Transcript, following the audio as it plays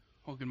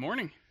Well, good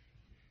morning.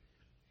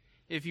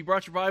 If you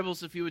brought your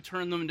Bibles, if you would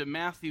turn them to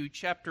Matthew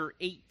chapter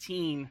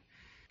 18.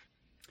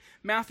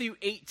 Matthew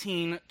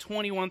 18,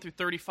 21 through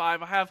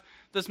 35. I have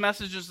this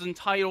message is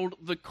entitled,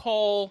 The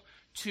Call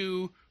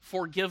to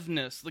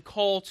Forgiveness. The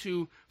Call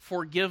to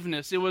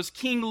Forgiveness. It was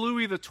King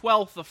Louis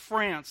XII of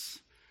France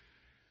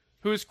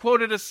who is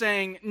quoted as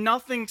saying,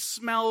 "Nothing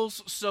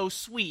smells so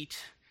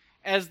sweet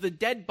as the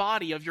dead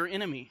body of your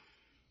enemy."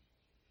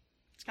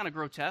 It's kind of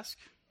grotesque.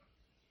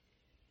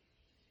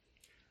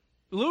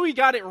 Louis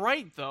got it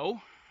right,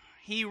 though.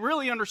 He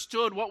really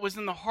understood what was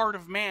in the heart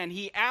of man.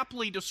 He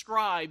aptly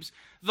describes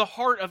the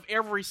heart of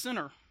every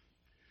sinner.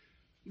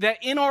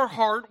 That in our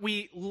heart,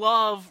 we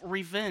love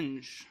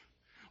revenge.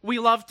 We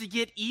love to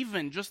get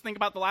even. Just think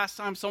about the last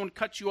time someone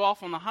cut you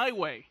off on the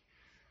highway.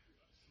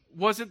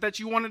 Was it that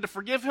you wanted to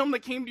forgive him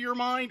that came to your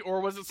mind,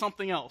 or was it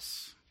something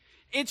else?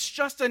 It's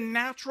just a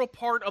natural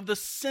part of the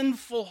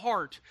sinful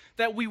heart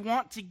that we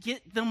want to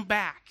get them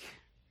back.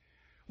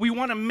 We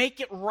want to make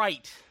it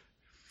right.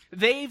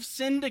 They've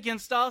sinned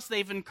against us,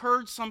 they've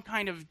incurred some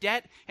kind of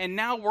debt, and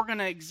now we're going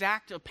to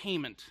exact a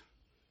payment.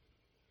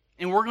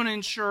 And we're going to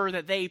ensure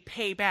that they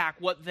pay back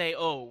what they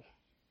owe.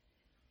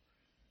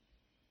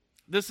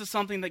 This is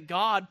something that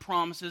God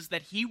promises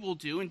that He will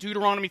do. In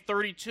Deuteronomy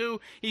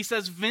 32, He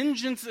says,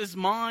 "Vengeance is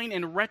mine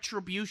and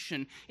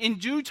retribution. In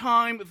due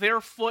time, their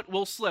foot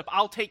will slip.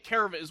 I'll take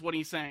care of it," is what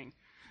He's saying.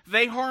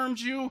 They harmed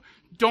you,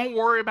 don't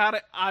worry about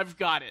it, I've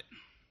got it.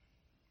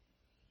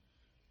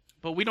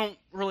 But we don't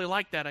really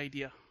like that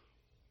idea.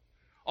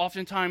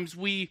 Oftentimes,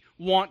 we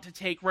want to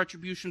take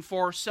retribution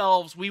for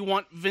ourselves. We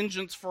want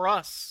vengeance for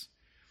us.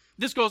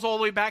 This goes all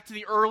the way back to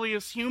the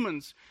earliest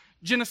humans.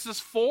 Genesis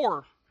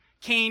 4,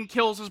 Cain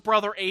kills his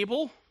brother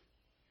Abel.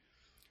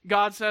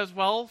 God says,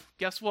 "Well,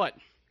 guess what?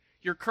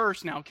 You're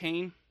cursed now,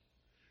 Cain."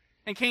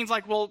 And Cain's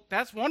like, "Well,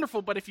 that's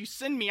wonderful, but if you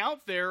send me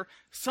out there,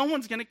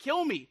 someone's going to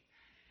kill me."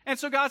 And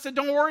so God said,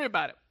 "Don't worry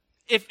about it.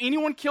 If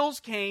anyone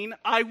kills Cain,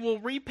 I will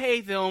repay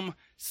them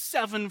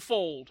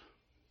sevenfold."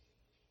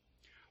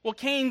 Well,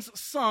 Cain's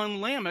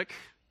son, Lamech,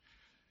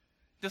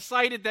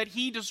 decided that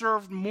he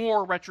deserved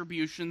more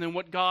retribution than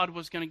what God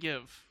was going to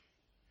give.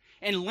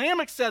 And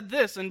Lamech said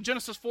this in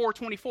Genesis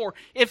 4:24,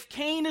 "If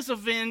Cain is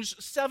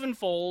avenged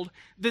sevenfold,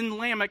 then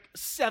Lamech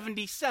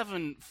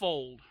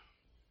 77-fold.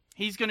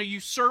 He's going to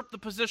usurp the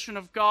position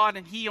of God,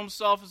 and he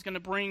himself is going to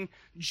bring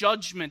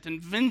judgment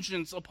and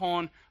vengeance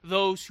upon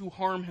those who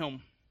harm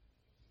him."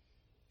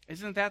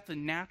 Isn't that the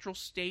natural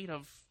state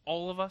of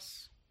all of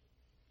us?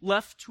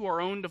 Left to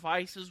our own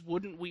devices,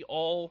 wouldn't we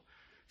all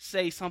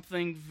say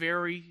something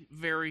very,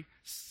 very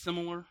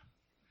similar?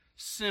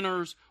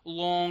 Sinners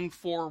long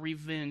for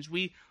revenge.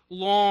 We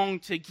long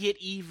to get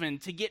even,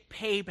 to get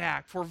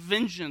payback, for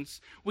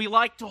vengeance. We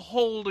like to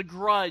hold a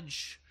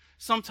grudge.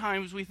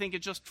 Sometimes we think it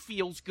just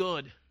feels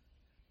good.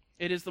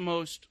 It is the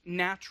most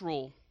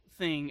natural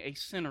thing a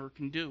sinner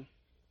can do.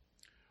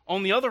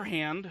 On the other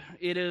hand,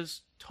 it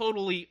is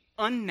totally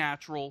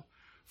unnatural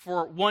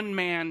for one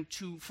man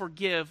to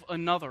forgive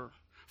another,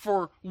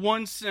 for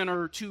one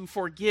sinner to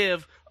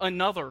forgive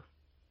another.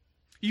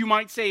 You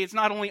might say it's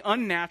not only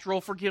unnatural,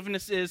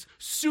 forgiveness is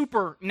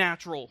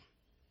supernatural.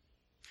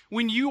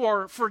 When you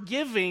are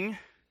forgiving,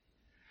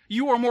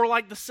 you are more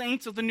like the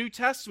saints of the New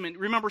Testament.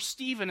 Remember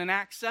Stephen in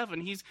Acts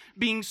 7. He's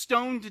being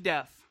stoned to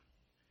death.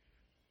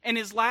 And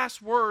his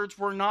last words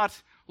were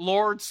not,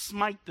 "Lord,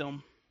 smite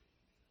them."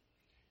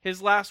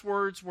 His last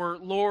words were,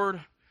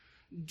 "Lord,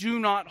 do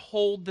not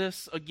hold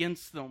this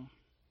against them,"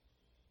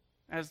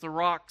 as the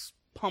rocks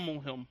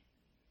pummel him.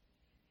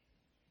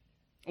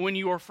 When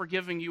you are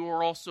forgiving, you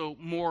are also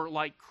more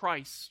like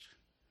Christ.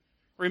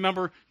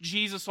 Remember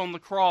Jesus on the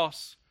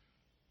cross,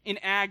 in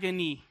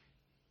agony,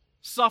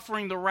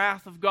 suffering the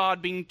wrath of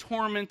God, being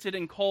tormented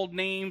and called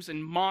names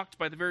and mocked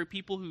by the very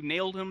people who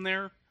nailed him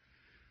there.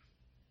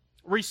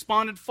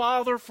 Responded,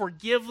 "Father,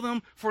 forgive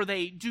them, for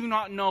they do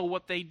not know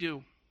what they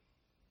do."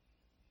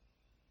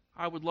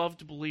 I would love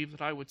to believe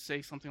that I would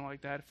say something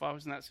like that if I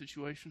was in that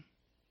situation.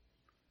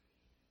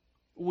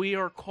 We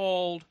are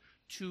called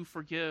to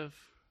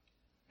forgive.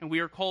 And we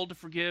are called to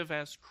forgive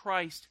as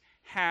Christ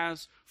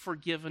has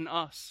forgiven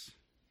us.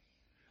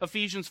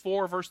 Ephesians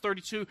 4, verse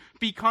 32,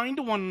 "Be kind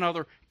to one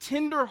another,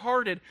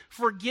 tender-hearted,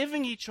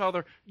 forgiving each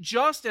other,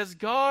 just as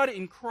God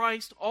in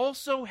Christ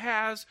also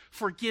has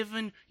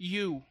forgiven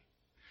you."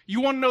 You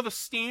want to know the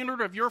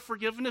standard of your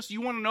forgiveness? You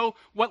want to know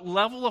what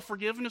level of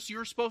forgiveness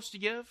you're supposed to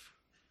give?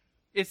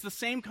 It's the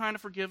same kind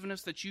of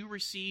forgiveness that you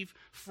receive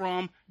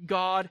from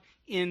God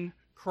in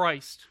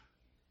Christ.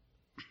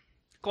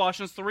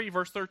 Colossians 3,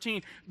 verse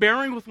 13,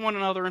 "Bearing with one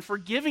another and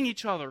forgiving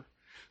each other.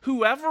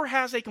 Whoever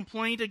has a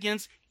complaint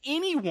against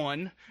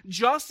anyone,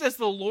 just as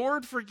the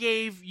Lord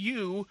forgave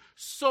you,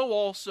 so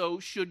also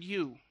should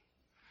you."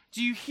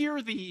 Do you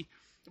hear the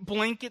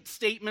blanket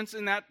statements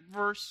in that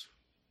verse?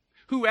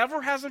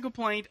 Whoever has a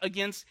complaint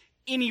against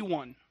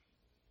anyone,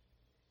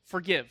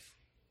 forgive.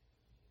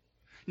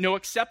 No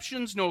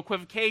exceptions, no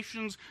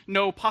equivocations,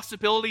 no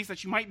possibilities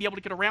that you might be able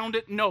to get around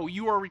it. No,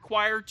 you are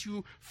required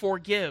to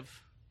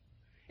forgive.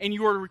 And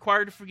you are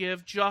required to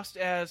forgive just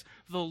as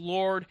the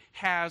Lord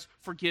has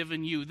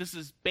forgiven you. This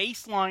is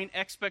baseline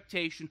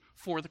expectation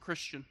for the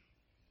Christian.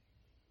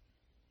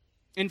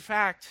 In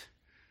fact,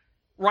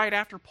 right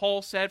after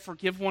Paul said,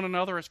 forgive one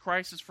another as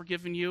Christ has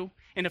forgiven you,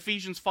 in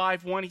Ephesians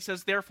 5:1, he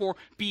says, therefore,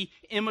 be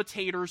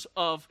imitators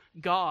of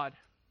God.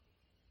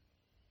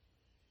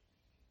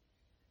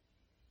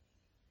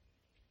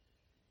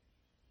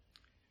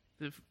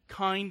 The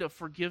kind of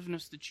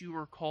forgiveness that you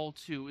are called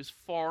to is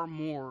far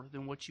more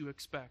than what you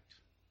expect.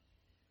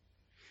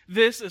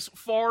 This is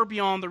far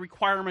beyond the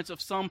requirements of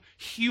some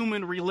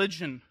human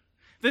religion.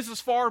 This is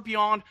far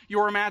beyond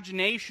your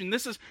imagination.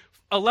 This is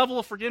a level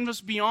of forgiveness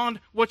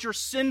beyond what your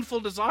sinful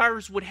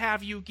desires would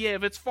have you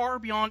give. It's far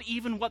beyond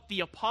even what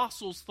the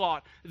apostles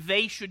thought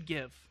they should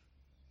give.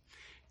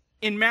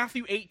 In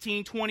Matthew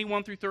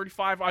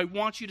 18:21-35, I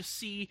want you to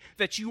see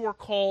that you are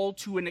called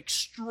to an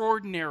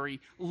extraordinary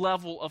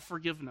level of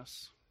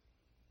forgiveness.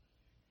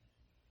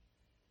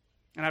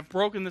 And I've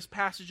broken this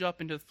passage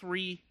up into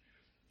 3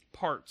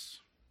 parts.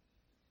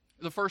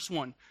 The first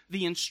one,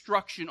 the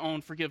instruction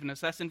on forgiveness.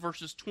 That's in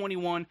verses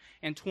 21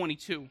 and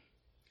 22.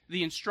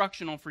 The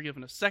instruction on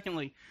forgiveness.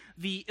 Secondly,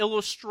 the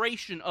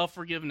illustration of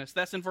forgiveness.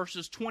 That's in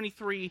verses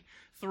 23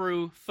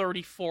 through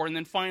 34. And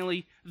then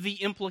finally,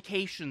 the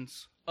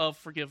implications of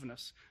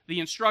forgiveness. The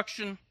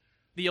instruction,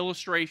 the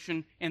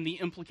illustration, and the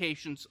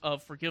implications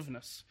of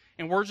forgiveness.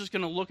 And we're just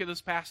going to look at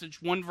this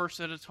passage one verse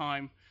at a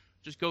time,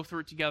 just go through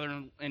it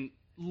together and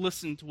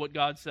listen to what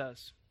God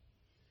says.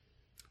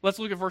 Let's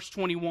look at verse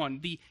 21,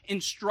 the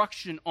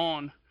instruction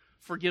on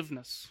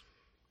forgiveness.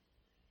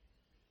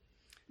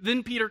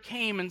 Then Peter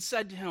came and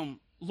said to him,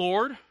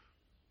 Lord,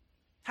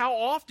 how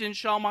often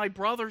shall my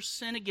brother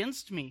sin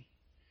against me,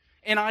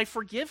 and I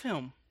forgive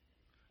him?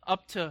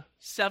 Up to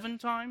 7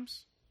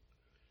 times?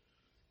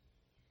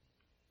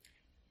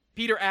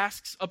 Peter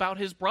asks about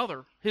his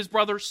brother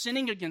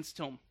sinning against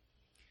him.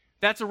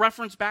 That's a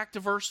reference back to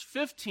verse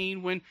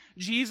 15 when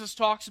Jesus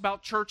talks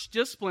about church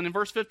discipline. In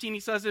verse 15 he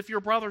says, if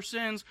your brother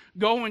sins,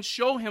 go and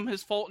show him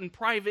his fault in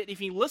private. If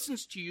he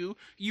listens to you,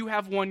 you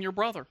have won your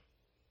brother.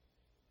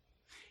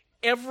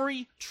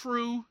 Every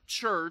true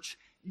church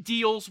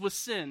deals with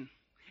sin.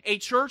 A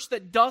church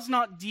that does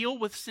not deal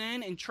with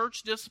sin and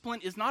church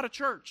discipline is not a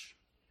church.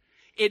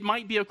 It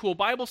might be a cool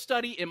Bible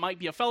study, it might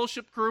be a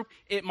fellowship group,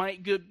 it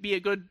might be a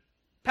good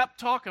pep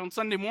talk on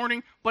Sunday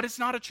morning, but it's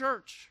not a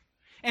church.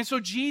 And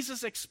so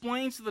Jesus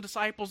explains to the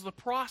disciples the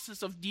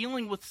process of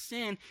dealing with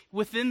sin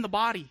within the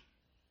body.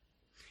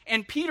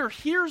 And Peter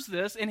hears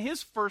this, and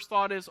his first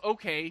thought is,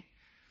 okay,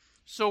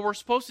 so we're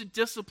supposed to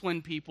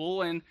discipline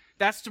people, and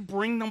that's to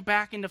bring them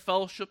back into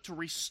fellowship, to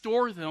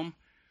restore them.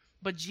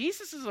 But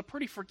Jesus is a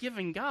pretty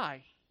forgiving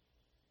guy.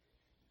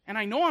 And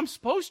I know I'm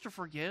supposed to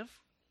forgive.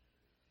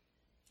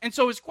 And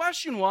so his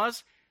question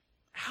was,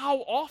 how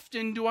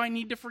often do I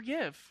need to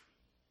forgive?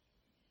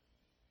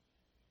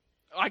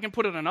 I can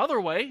put it another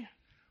way.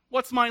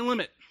 What's my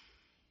limit?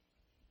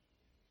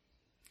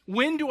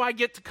 When do I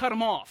get to cut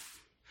them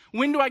off?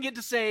 When do I get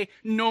to say,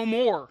 no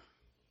more?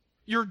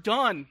 You're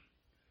done.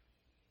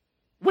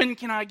 When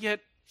can I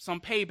get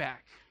some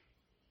payback?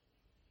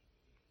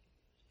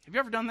 Have you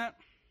ever done that?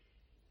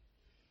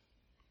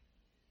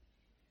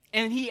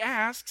 And he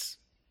asks,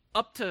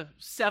 up to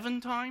 7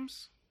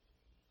 times?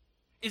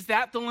 Is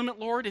that the limit,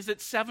 Lord? Is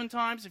it 7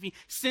 times? If he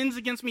sins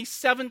against me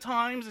 7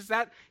 times, is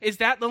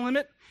that the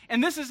limit?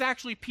 And this is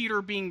actually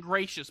Peter being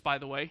gracious, by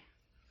the way.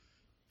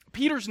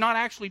 Peter's not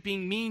actually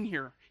being mean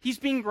here. He's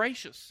being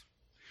gracious.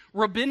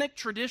 Rabbinic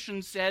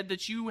tradition said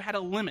that you had a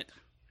limit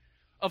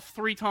of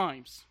 3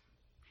 times.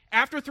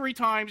 After 3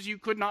 times, you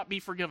could not be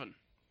forgiven.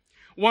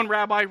 One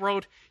rabbi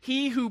wrote,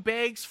 he who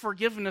begs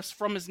forgiveness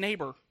from his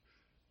neighbor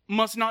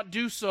must not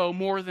do so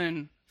more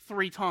than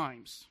 3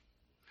 times.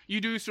 You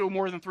do so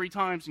more than 3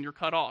 times and you're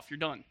cut off. You're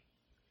done.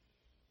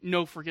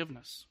 No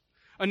forgiveness.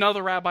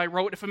 Another rabbi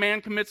wrote, if a man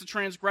commits a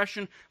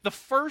transgression, the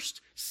 1st,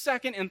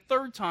 2nd, and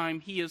 3rd time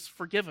he is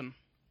forgiven.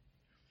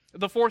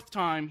 The 4th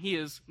time he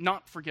is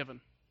not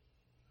forgiven.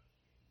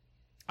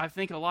 I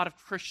think a lot of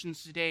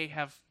Christians today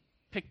have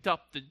picked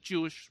up the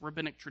Jewish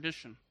rabbinic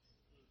tradition.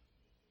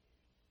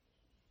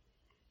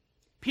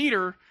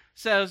 Peter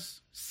says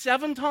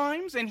 7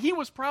 times, and he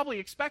was probably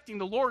expecting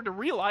the Lord to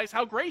realize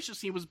how gracious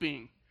he was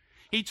being.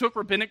 He took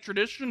rabbinic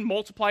tradition,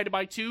 multiplied it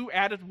by 2,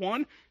 added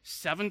 1,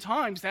 7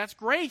 times. That's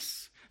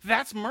grace.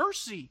 That's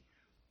mercy.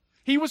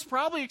 He was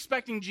probably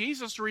expecting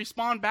Jesus to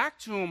respond back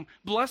to him,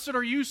 blessed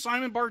are you,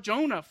 Simon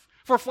Bar-Jonah,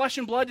 for flesh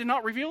and blood did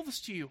not reveal this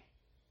to you.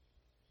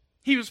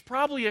 He was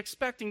probably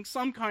expecting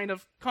some kind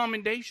of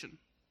commendation.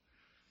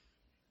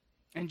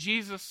 And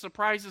Jesus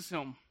surprises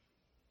him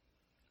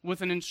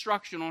with an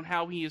instruction on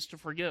how he is to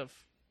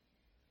forgive.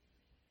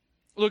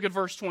 Look at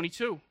verse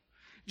 22.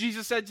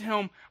 Jesus said to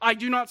him, I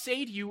do not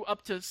say to you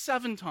up to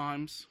 7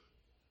 times,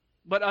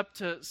 but up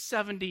to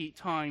 70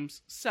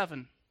 times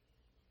 7.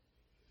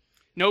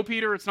 No,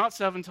 Peter, it's not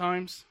 7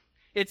 times.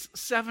 It's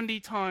 70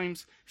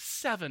 times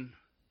 7.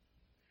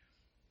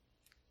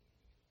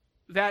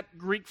 That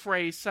Greek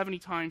phrase, 70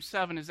 times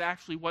 7, is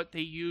actually what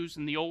they use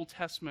in the Old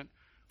Testament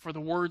for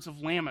the words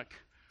of Lamech,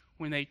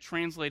 when they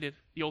translated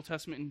the Old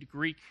Testament into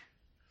Greek.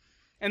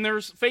 And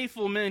there's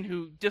faithful men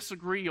who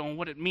disagree on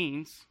what it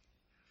means.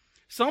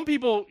 Some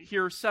people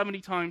hear 70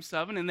 times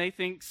 7, and they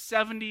think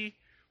 70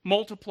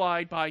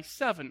 multiplied by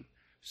 7.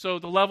 So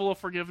the level of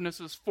forgiveness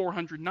is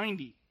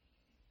 490.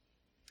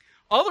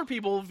 Other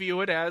people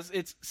view it as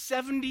it's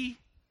 70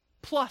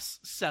 plus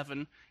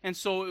 7, and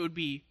so it would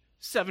be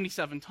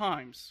 77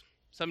 times,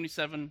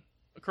 77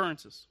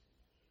 occurrences.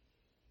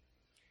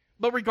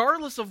 But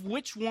regardless of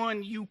which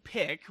one you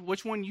pick,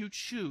 which one you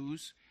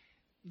choose,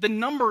 the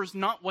number is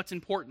not what's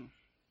important.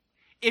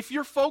 If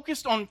you're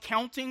focused on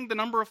counting the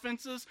number of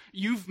offenses,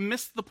 you've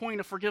missed the point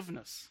of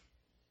forgiveness.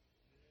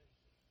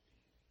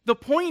 The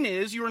point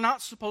is, you are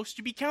not supposed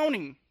to be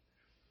counting.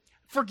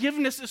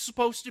 Forgiveness is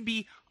supposed to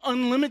be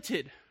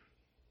unlimited,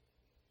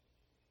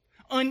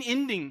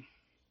 unending.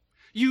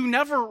 You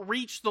never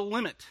reach the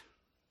limit.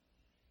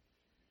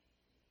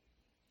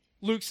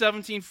 Luke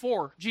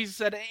 17:4, Jesus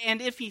said,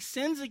 "And if he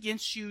sins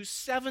against you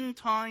 7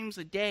 times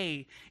a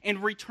day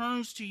and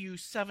returns to you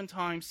 7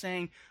 times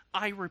saying,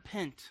 'I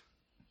repent,'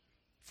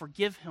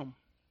 forgive him."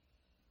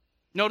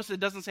 Notice it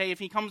doesn't say if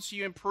he comes to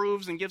you and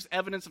proves and gives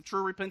evidence of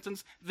true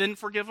repentance, then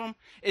forgive him.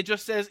 It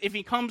just says if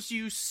he comes to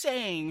you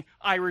saying,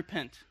 "I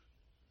repent."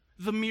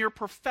 The mere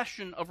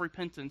profession of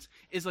repentance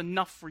is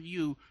enough for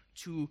you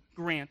to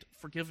grant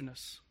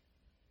forgiveness.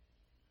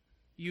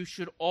 You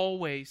should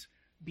always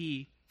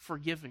be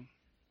forgiving.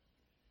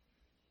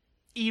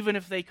 Even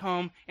if they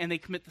come and they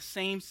commit the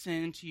same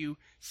sin to you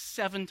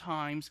 7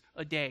 times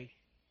a day.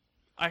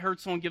 I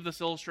heard someone give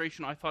this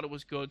illustration. I thought it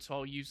was good, so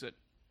I'll use it.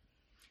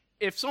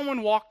 If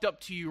someone walked up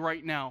to you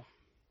right now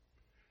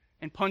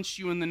and punched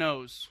you in the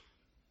nose,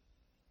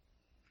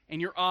 and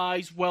your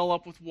eyes well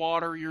up with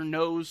water, your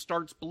nose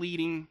starts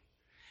bleeding,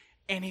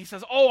 and he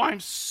says, "Oh, I'm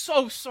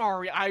so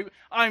sorry.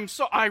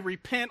 I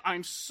repent.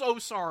 I'm so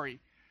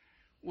sorry."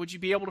 Would you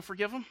be able to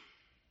forgive him?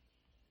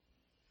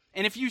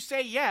 And if you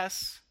say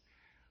yes,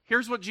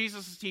 here's what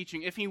Jesus is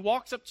teaching. If he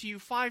walks up to you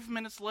 5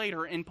 minutes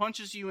later and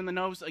punches you in the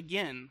nose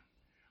again,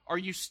 are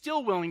you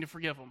still willing to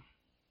forgive him?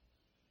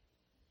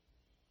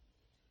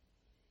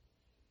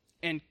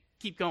 And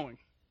keep going.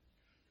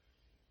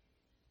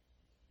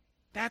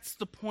 That's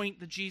the point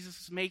that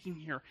Jesus is making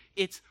here.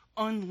 It's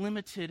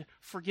unlimited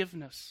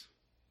forgiveness.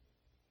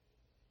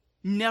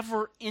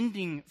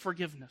 Never-ending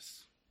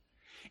forgiveness.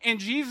 And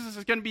Jesus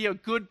is going to be a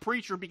good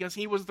preacher because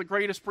he was the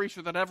greatest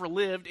preacher that ever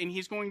lived, and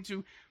he's going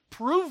to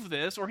prove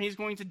this, or he's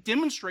going to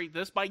demonstrate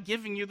this by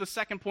giving you the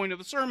second point of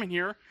the sermon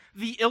here,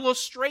 the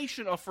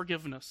illustration of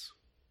forgiveness.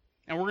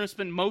 And we're going to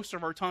spend most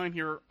of our time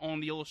here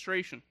on the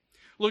illustration.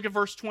 Look at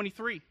verse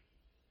 23.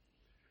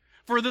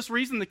 "For this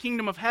reason the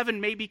kingdom of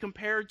heaven may be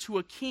compared to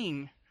a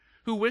king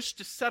who wished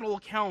to settle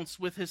accounts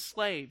with his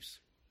slaves."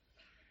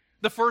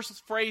 The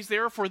first phrase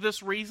there, "for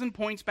this reason,"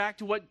 points back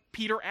to what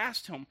Peter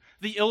asked him.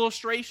 The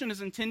illustration is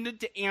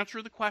intended to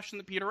answer the question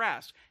that Peter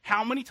asked.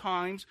 How many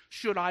times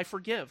should I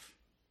forgive?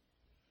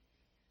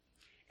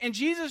 And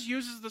Jesus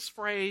uses this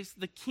phrase,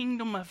 the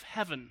kingdom of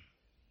heaven.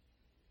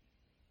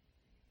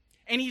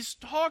 And he's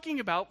talking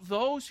about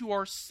those who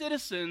are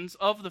citizens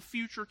of the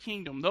future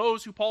kingdom.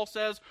 Those who Paul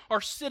says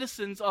are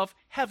citizens of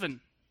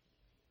heaven.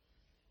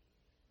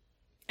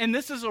 And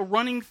this is a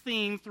running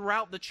theme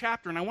throughout the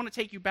chapter. And I want to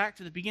take you back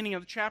to the beginning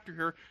of the chapter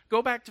here.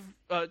 Go back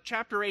to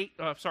chapter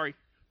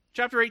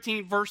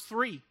 18, verse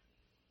 3.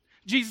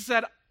 Jesus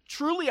said,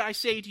 "Truly I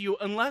say to you,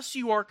 unless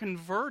you are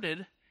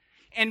converted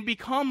and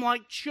become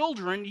like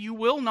children, you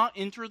will not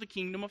enter the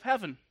kingdom of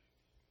heaven."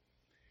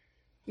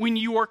 When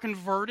you are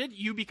converted,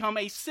 you become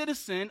a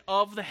citizen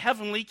of the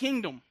heavenly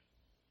kingdom.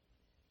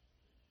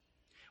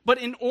 But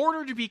in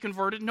order to be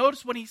converted,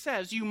 notice what he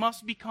says, you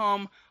must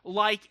become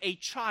like a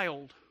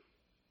child.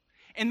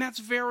 And that's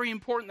very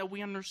important that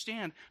we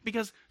understand,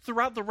 because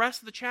throughout the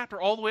rest of the chapter,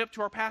 all the way up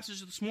to our passage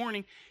this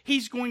morning,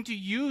 he's going to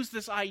use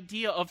this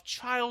idea of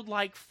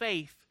childlike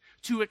faith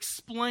to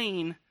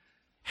explain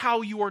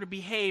how you are to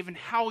behave and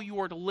how you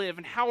are to live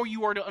and how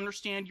you are to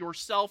understand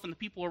yourself and the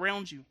people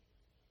around you.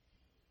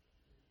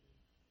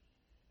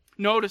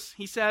 Notice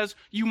he says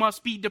you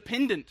must be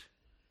dependent.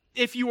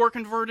 If you are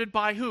converted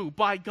by who?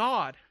 By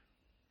God.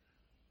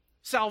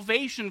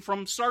 Salvation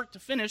from start to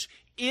finish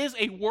is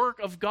a work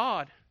of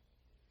God.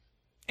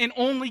 And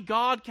only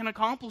God can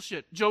accomplish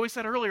it. Joey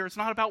said earlier, it's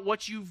not about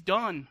what you've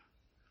done.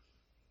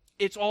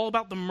 It's all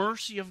about the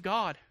mercy of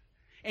God.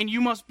 And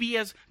you must be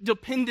as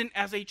dependent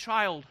as a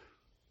child.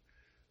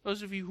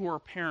 Those of you who are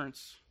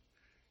parents,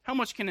 how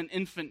much can an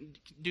infant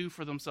do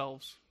for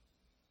themselves?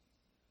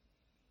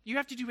 You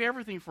have to do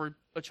everything for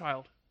a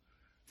child.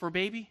 For a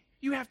baby,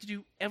 you have to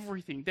do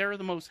everything. They're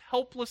the most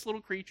helpless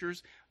little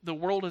creatures the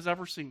world has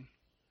ever seen.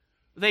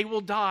 They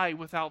will die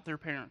without their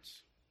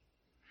parents.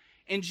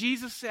 And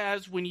Jesus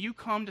says, when you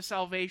come to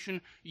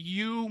salvation,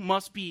 you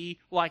must be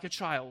like a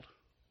child.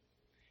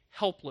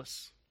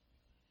 Helpless.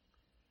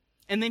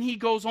 And then he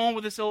goes on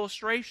with this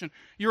illustration.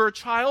 You're a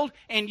child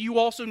and you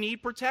also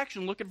need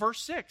protection. Look at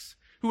verse 6.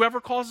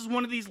 Whoever causes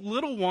one of these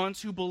little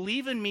ones who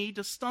believe in me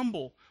to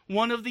stumble.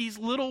 One of these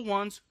little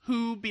ones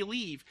who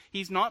believe.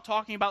 He's not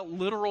talking about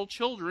literal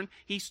children.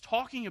 He's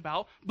talking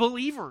about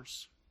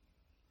believers.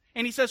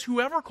 And he says,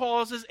 whoever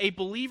causes a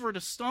believer to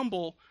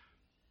stumble,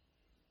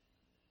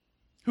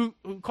 who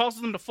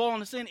causes them to fall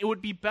into sin, it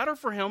would be better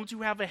for him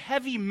to have a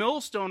heavy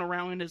millstone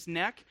around his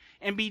neck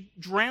and be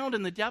drowned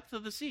in the depth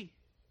of the sea.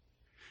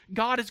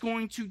 God is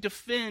going to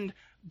defend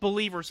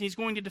believers. He's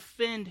going to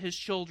defend his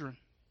children.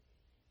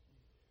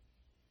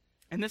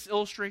 And this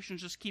illustration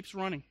just keeps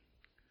running.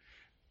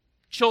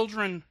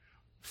 Children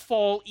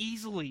fall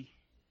easily.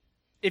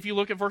 If you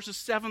look at verses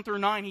 7 through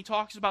 9, he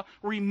talks about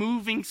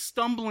removing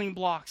stumbling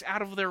blocks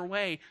out of their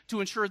way to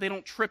ensure they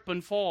don't trip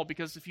and fall.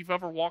 Because if you've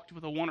ever walked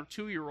with a 1 or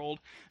 2-year-old,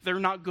 they're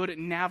not good at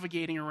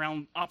navigating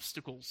around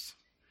obstacles.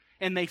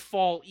 And they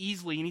fall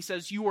easily. And he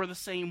says, you are the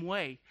same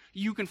way.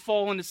 You can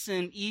fall into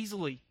sin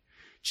easily.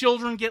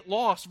 Children get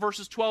lost,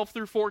 verses 12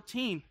 through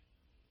 14.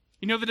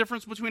 You know the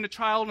difference between a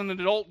child and an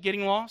adult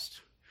getting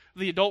lost?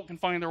 The adult can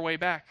find their way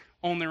back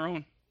on their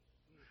own.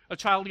 A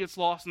child gets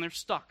lost and they're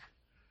stuck.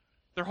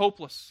 They're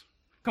hopeless,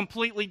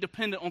 completely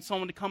dependent on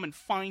someone to come and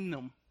find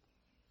them.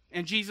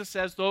 And Jesus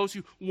says, those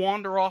who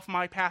wander off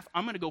my path,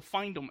 I'm going to go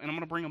find them and I'm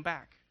going to bring them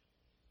back.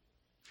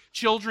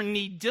 Children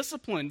need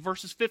discipline,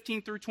 verses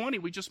 15 through 20.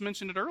 We just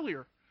mentioned it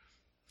earlier.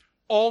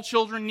 All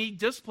children need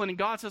discipline, and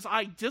God says,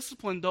 I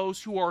discipline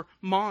those who are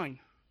mine.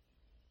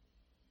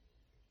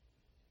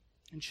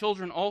 And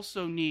children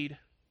also need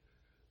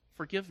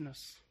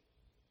forgiveness.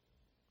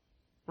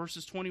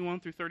 Verses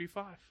 21 through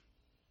 35.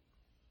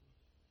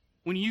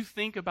 When you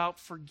think about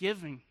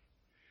forgiving,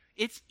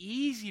 it's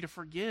easy to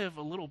forgive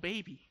a little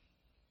baby.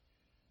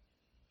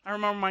 I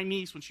remember my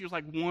niece when she was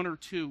like 1 or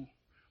 2.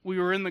 We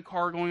were in the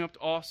car going up to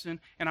Austin,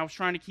 and I was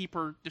trying to keep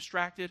her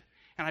distracted,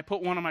 and I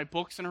put one of my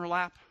books in her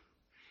lap,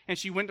 and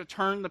she went to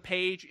turn the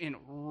page and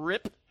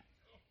rip.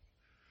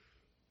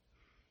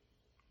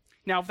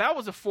 Now, if that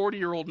was a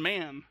 40-year-old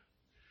man,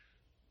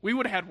 we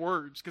would have had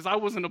words, because I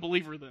wasn't a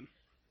believer then.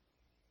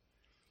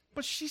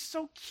 But she's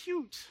so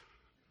cute.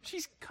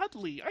 She's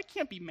cuddly. I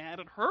can't be mad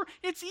at her.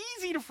 It's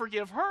easy to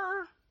forgive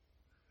her.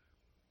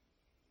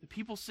 The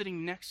people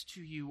sitting next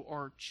to you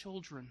are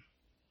children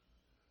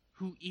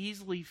who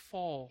easily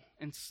fall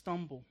and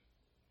stumble.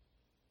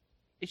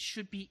 It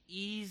should be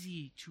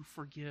easy to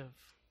forgive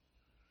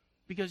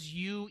because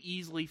you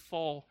easily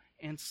fall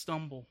and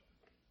stumble.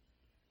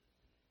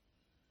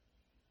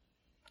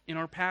 In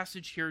our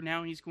passage here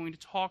now, he's going to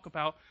talk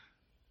about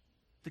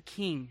the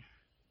king.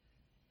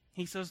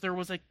 He says there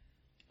was a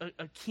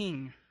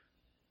king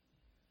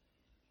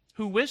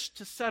who wished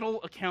to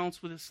settle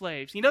accounts with his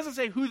slaves. He doesn't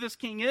say who this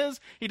king is.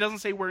 He doesn't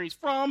say where he's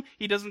from.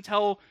 He doesn't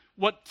tell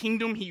what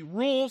kingdom he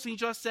rules. He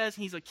just says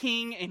he's a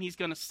king and he's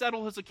going to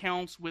settle his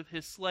accounts with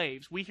his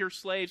slaves. We hear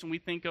slaves and we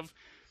think of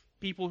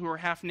people who are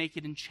half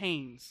naked in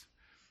chains.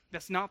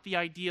 That's not the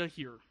idea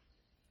here.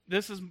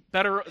 This is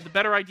better. The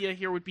better idea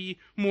here would be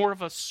more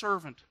of a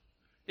servant.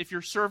 If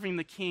you're serving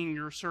the king,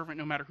 you're a servant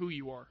no matter who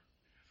you are.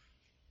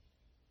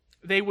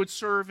 They would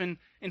serve in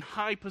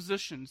high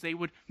positions. They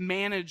would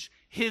manage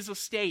his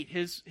estate,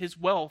 his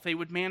wealth. They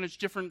would manage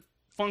different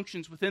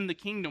functions within the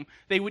kingdom.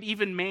 They would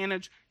even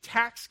manage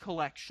tax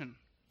collection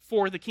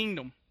for the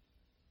kingdom.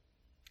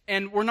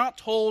 And we're not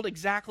told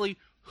exactly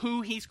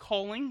who he's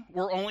calling.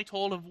 We're only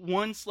told of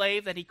one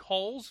slave that he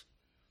calls.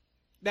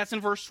 That's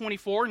in verse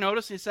 24.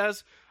 Notice it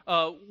says,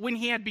 when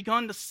he had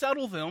begun to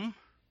settle them,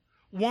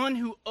 one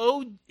who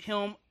owed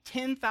him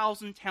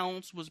 10,000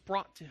 talents was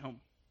brought to him.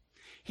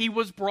 He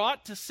was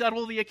brought to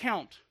settle the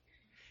account.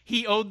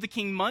 He owed the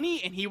king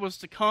money, and he was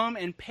to come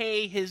and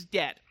pay his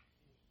debt.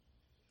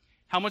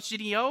 How much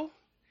did he owe?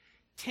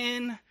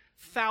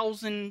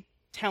 10,000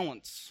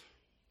 talents.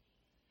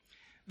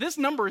 This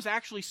number is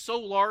actually so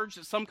large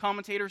that some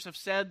commentators have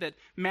said that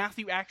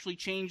Matthew actually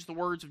changed the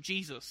words of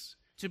Jesus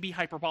to be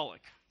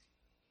hyperbolic.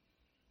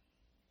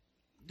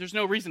 There's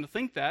no reason to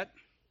think that.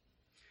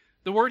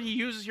 The word he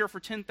uses here for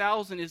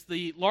 10,000 is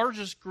the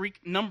largest Greek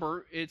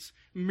number. It's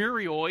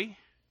myrioi.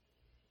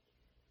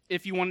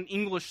 If you want an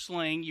English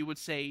slang, you would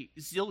say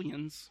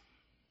zillions.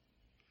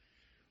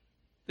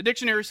 The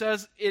dictionary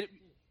says it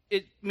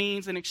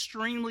means an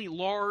extremely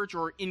large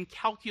or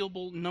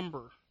incalculable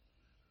number.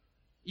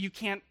 You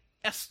can't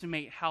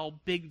estimate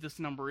how big this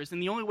number is.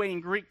 And the only way in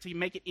Greek to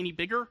make it any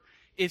bigger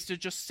is to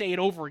just say it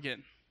over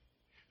again.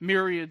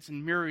 Myriads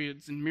and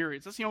myriads and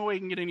myriads. That's the only way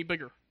you can get any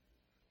bigger.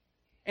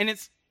 And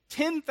it's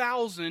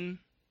 10,000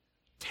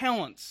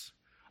 talents.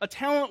 A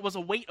talent was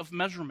a weight of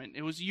measurement.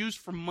 It was used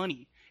for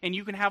money. And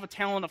you can have a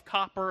talent of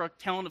copper, a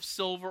talent of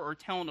silver, or a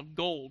talent of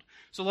gold.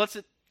 So let's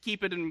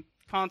keep it in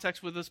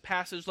context with this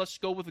passage. Let's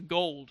go with the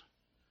gold.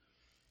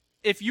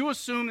 If you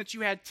assume that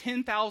you had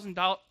 10,000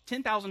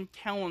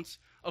 talents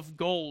of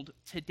gold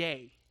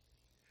today,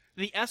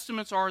 the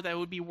estimates are that it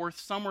would be worth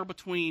somewhere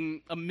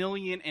between $1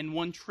 million and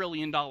 $1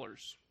 trillion.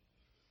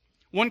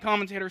 One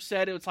commentator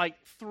said it was like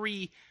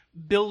 $3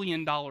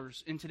 billion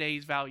in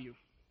today's value.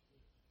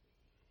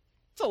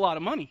 It's a lot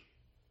of money.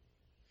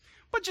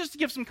 But just to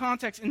give some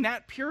context, in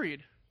that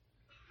period,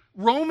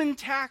 Roman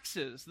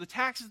taxes, the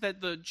taxes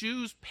that the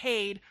Jews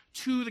paid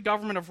to the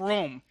government of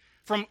Rome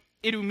from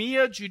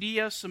Idumea,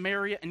 Judea,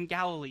 Samaria, and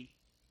Galilee.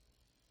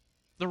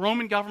 The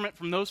Roman government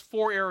from those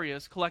 4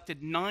 areas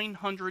collected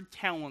 900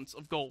 talents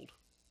of gold.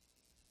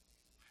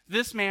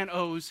 This man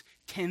owes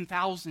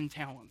 10,000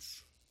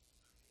 talents.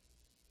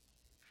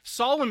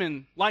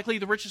 Solomon, likely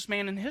the richest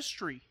man in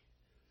history.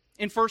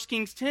 In 1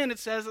 Kings 10, it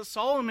says that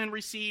Solomon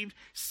received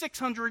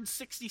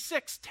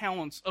 666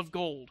 talents of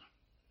gold.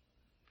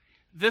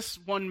 This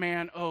one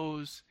man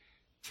owes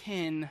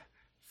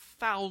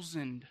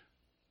 10,000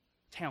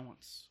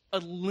 talents,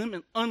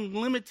 an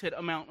unlimited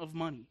amount of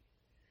money.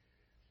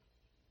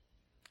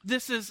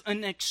 This is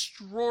an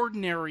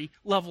extraordinary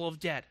level of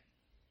debt.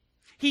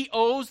 He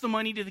owes the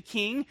money to the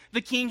king.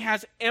 The king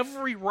has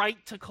every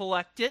right to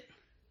collect it.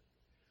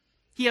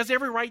 He has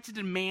every right to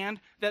demand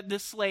that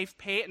this slave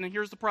pay it. And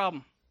here's the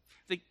problem.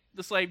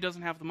 The slave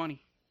doesn't have the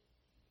money.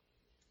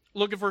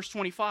 Look at verse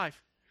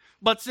 25.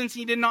 But since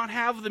he did not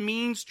have the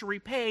means to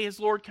repay, his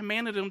Lord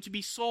commanded him to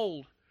be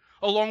sold,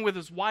 along with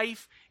his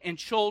wife and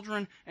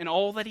children and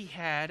all that he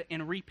had,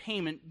 and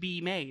repayment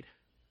be made.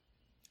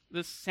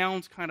 This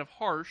sounds kind of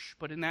harsh,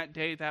 but in that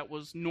day that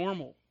was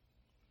normal.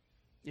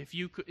 If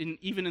you could,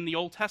 even in the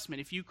Old Testament,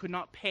 if you could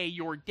not pay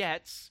your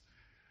debts,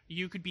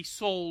 you could be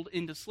sold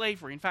into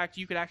slavery. In fact,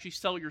 you could actually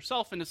sell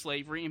yourself into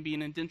slavery and be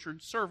an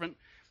indentured servant,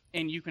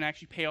 and you can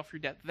actually pay off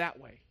your debt that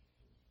way.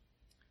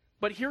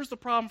 But here's the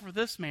problem for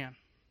this man.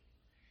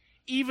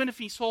 Even if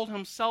he sold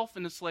himself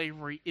into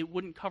slavery, it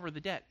wouldn't cover the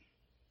debt.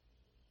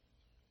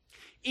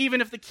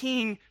 Even if the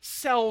king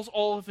sells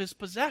all of his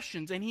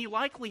possessions, and he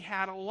likely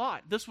had a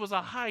lot. This was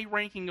a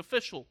high-ranking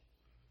official.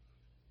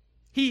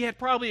 He had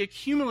probably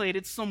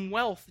accumulated some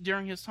wealth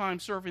during his time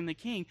serving the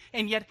king,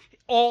 and yet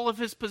all of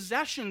his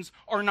possessions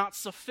are not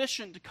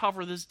sufficient to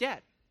cover this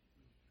debt.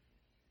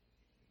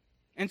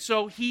 And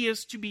so he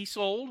is to be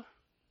sold.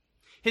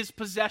 His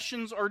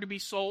possessions are to be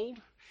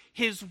sold.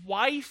 His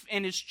wife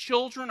and his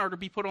children are to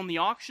be put on the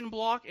auction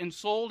block and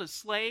sold as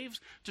slaves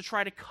to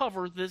try to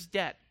cover this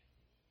debt.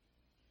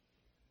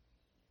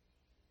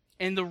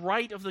 And the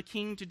right of the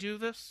king to do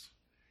this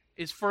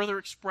is further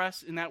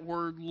expressed in that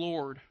word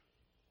Lord.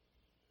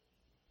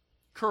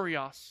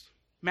 Kurios,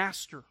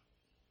 master.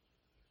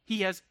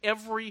 He has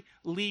every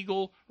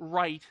legal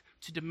right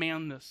to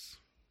demand this.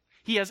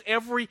 He has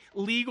every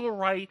legal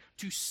right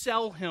to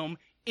sell him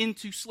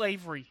into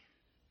slavery.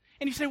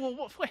 And you say,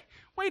 well,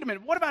 wait a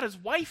minute, what about his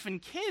wife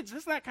and kids?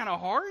 Isn't that kind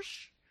of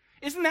harsh?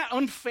 Isn't that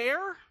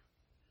unfair?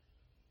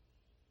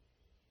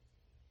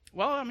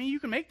 Well, I mean, you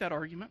can make that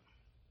argument.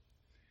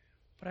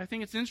 But I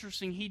think it's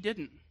interesting he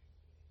didn't.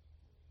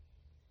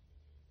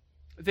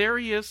 There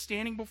he is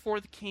standing before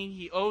the king.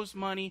 He owes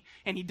money,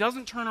 and he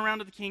doesn't turn around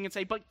to the king and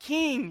say, but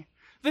king,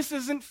 this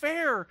isn't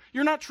fair.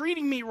 You're not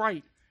treating me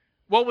right.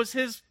 What was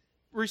his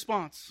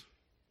response?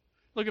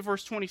 Look at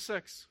verse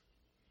 26.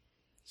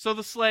 So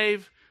the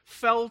slave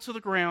fell to the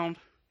ground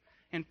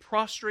and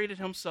prostrated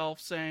himself,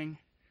 saying,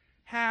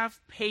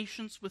 have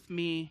patience with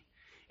me,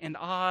 and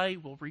I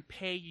will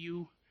repay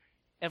you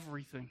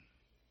everything.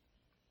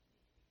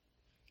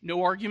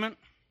 No argument,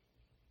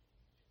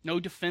 no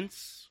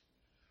defense,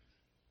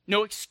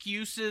 no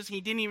excuses.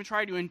 He didn't even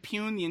try to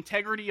impugn the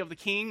integrity of the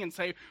king and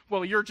say,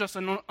 well, you're just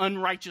an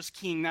unrighteous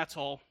king, that's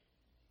all.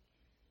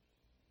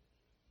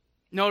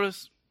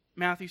 Notice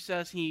Matthew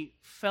says he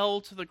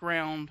fell to the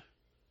ground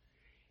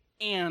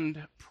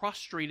and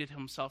prostrated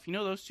himself. You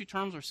know those two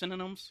terms are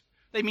synonyms?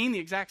 They mean the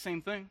exact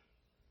same thing.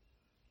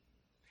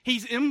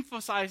 He's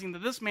emphasizing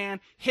that this man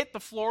hit the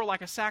floor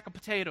like a sack of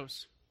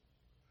potatoes.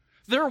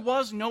 There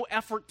was no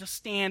effort to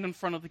stand in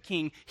front of the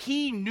king.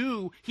 He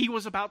knew he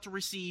was about to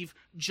receive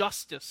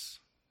justice.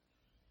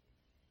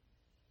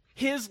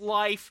 His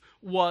life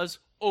was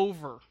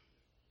over.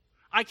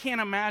 I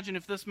can't imagine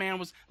if this man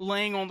was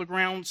laying on the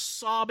ground,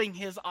 sobbing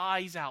his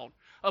eyes out,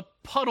 a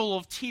puddle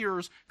of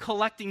tears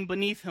collecting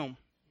beneath him.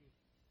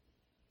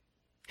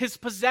 His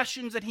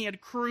possessions that he had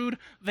accrued,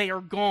 they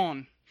are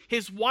gone.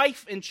 His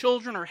wife and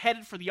children are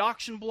headed for the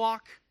auction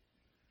block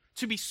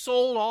to be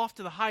sold off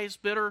to the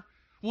highest bidder.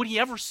 Would he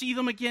ever see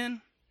them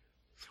again?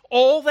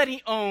 All that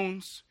he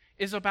owns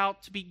is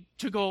about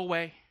to go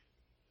away.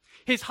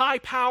 His high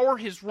power,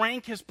 his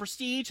rank, his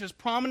prestige, his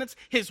prominence,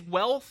 his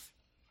wealth,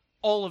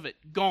 all of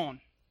it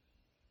gone.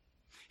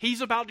 He's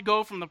about to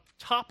go from the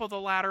top of the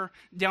ladder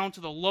down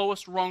to the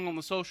lowest rung on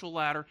the social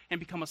ladder and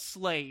become a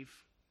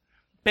slave,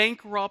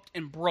 bankrupt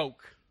and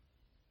broke.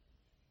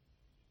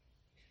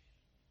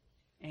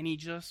 And he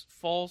just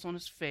falls on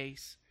his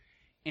face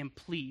and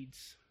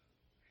pleads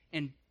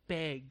and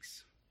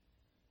begs,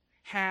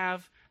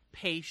 have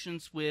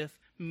patience with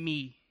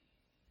me.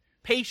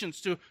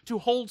 Patience to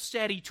hold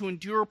steady, to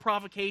endure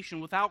provocation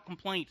without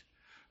complaint,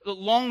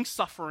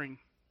 long-suffering,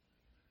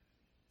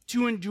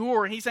 to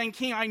endure. And he's saying,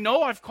 King, I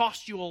know I've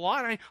cost you a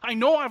lot. I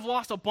know I've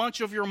lost a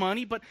bunch of your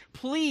money, but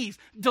please,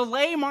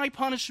 delay my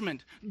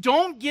punishment.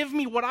 Don't give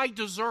me what I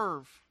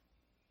deserve.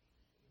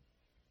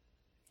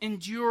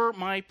 Endure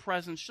my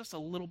presence just a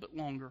little bit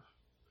longer,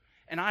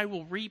 and I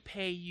will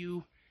repay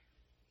you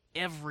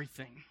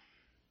everything.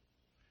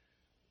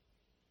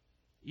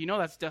 You know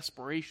that's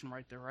desperation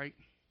right there, right?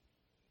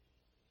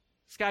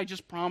 This guy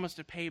just promised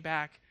to pay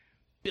back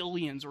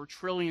billions or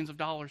trillions of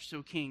dollars to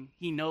a king.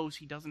 He knows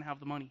he doesn't have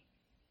the money.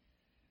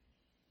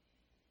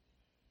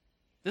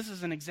 This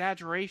is an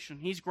exaggeration.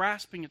 He's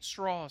grasping at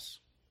straws.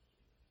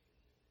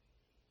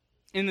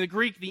 In the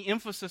Greek, the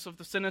emphasis of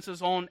the sentence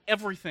is on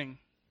everything.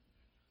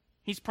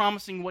 He's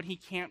promising what he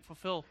can't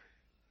fulfill.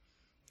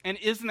 And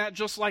isn't that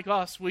just like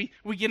us? We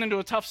get into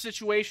a tough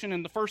situation,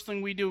 and the first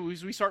thing we do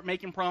is we start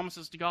making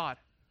promises to God.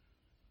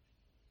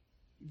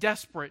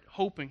 Desperate,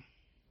 hoping.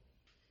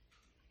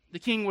 The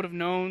king would have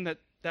known that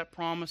that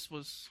promise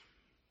was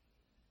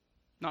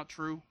not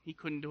true. He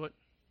couldn't do it.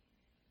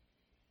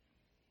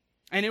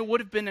 And it would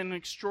have been an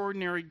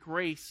extraordinary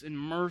grace and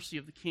mercy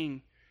of the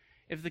king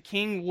if the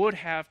king would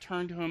have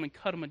turned to him and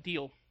cut him a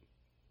deal.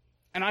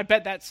 And I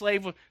bet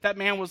that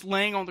man was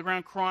laying on the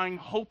ground crying,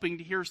 hoping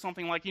to hear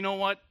something like, you know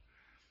what?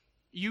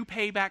 You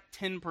pay back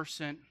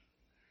 10%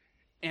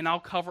 and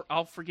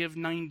I'll forgive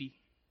 90.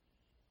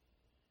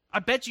 I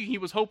bet you he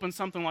was hoping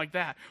something like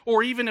that.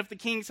 Or even if the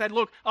king said,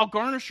 look, I'll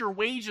garnish your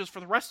wages for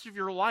the rest of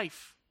your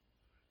life.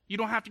 You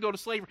don't have to go to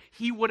slavery.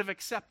 He would have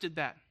accepted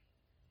that.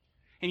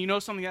 And you know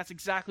something? That's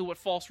exactly what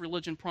false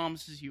religion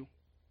promises you.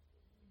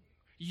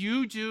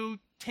 You do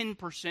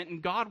 10%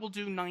 and God will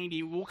do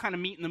 90. We'll kind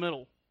of meet in the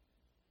middle.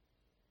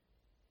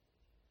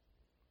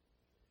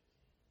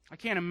 I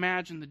can't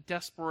imagine the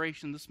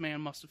desperation this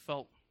man must have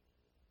felt.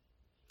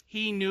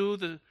 He knew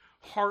the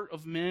heart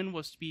of men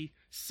was to be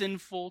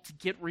sinful, to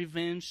get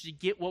revenge, to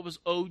get what was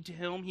owed to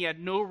him. He had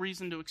no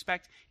reason to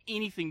expect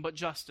anything but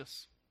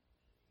justice.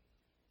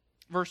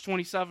 Verse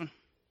 27.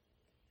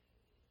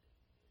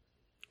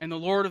 And the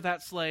Lord of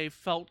that slave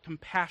felt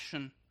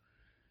compassion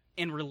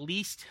and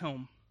released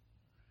him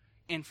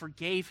and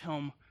forgave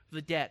him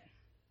the debt.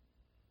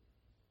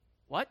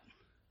 What?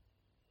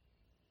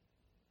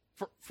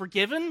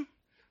 Forgiven?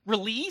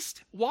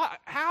 Released? Why?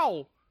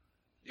 How?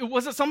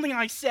 Was it something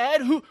I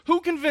said?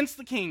 Who convinced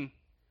the king?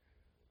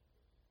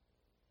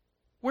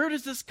 Where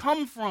does this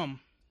come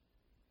from?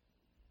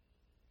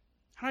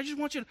 And I just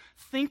want you to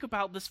think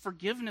about this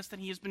forgiveness that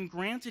he has been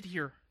granted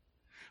here.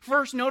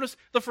 First, notice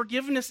the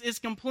forgiveness is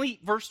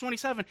complete. Verse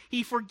 27,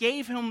 he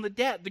forgave him the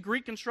debt. The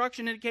Greek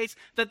construction indicates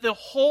that the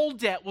whole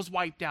debt was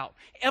wiped out.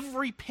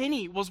 Every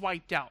penny was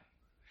wiped out.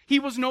 He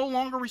was no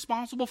longer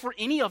responsible for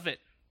any of it.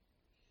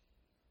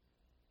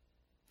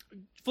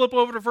 Flip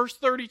over to verse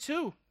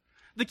 32.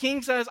 The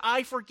king says,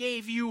 I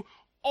forgave you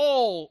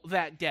all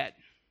that debt.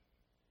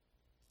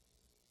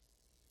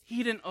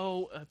 He didn't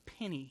owe a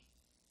penny.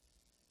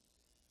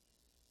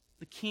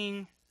 The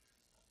king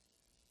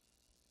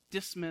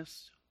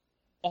dismissed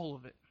all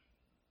of it.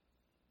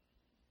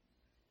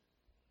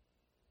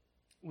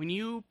 When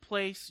you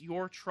place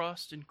your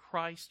trust in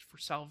Christ for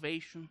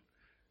salvation,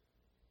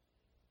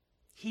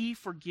 he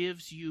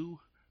forgives you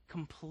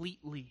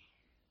completely.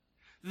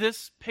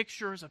 This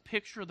picture is a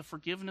picture of the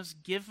forgiveness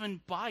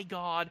given by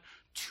God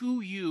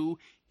to you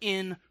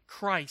in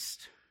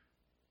Christ.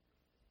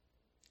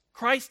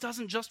 Christ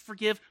doesn't just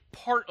forgive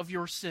part of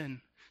your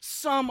sin,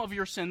 some of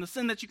your sin, the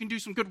sin that you can do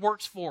some good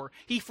works for.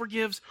 He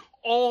forgives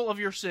all of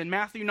your sin.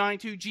 Matthew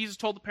 9:2, Jesus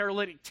told the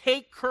paralytic,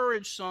 take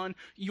courage, son,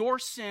 your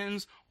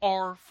sins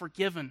are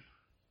forgiven.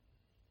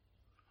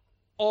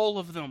 All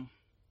of them.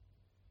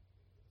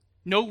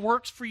 No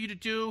works for you to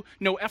do,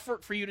 no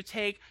effort for you to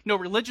take, no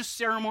religious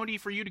ceremony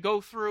for you to go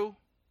through.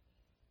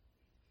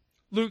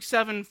 Luke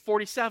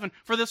 7:47,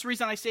 for this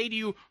reason I say to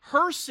you,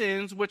 her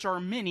sins, which are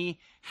many,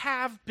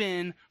 have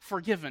been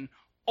forgiven.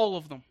 All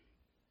of them.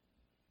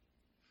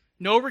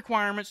 No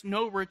requirements,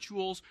 no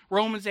rituals.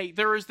 Romans 8,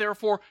 there is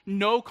therefore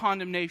no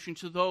condemnation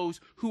to those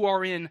who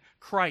are in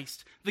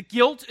Christ. The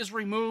guilt is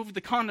removed,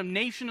 the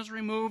condemnation is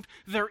removed.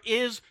 There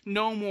is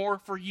no more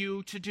for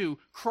you to do.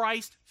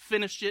 Christ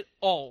finished it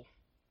all.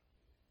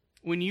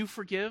 When you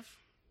forgive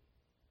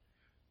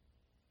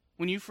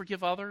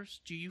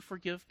others, do you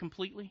forgive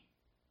completely?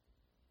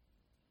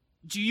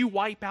 Do you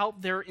wipe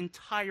out their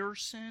entire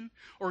sin,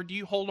 or do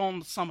you hold on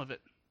to some of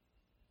it?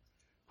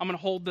 I'm going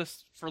to hold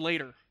this for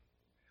later.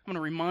 I'm going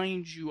to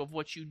remind you of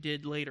what you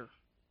did later.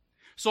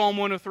 Psalm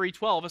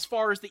 103:12, as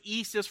far as the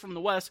east is from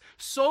the west,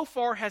 so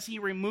far has he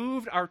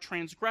removed our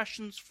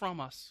transgressions from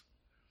us.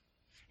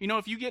 You know,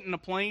 if you get in a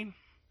plane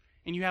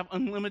and you have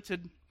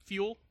unlimited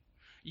fuel,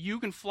 you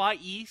can fly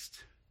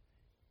east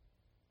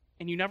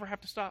and you never have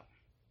to stop.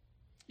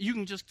 You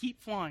can just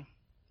keep flying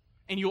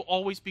and you'll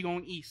always be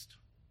going east.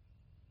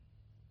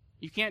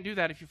 You can't do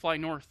that if you fly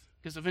north,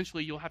 because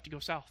eventually you'll have to go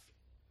south.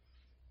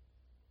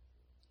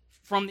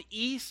 From the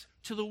east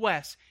to the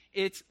west,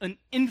 it's an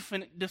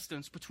infinite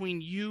distance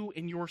between you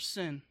and your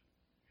sin.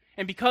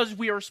 And because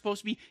we are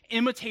supposed to be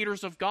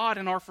imitators of God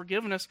in our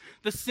forgiveness,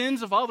 the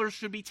sins of others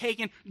should be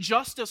taken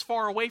just as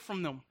far away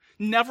from them,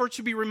 never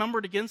to be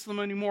remembered against them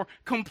anymore,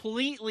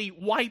 completely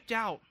wiped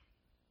out.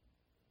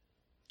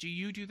 Do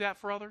you do that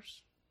for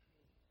others?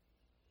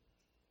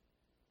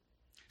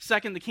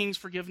 Second, the king's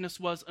forgiveness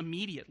was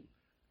immediate.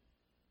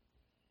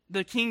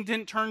 The king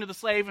didn't turn to the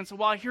slave and say,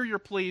 well, I hear your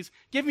pleas.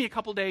 Give me a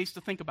couple days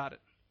to think about it.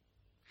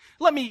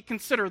 Let me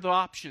consider the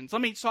options.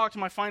 Let me talk to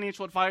my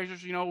financial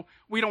advisors.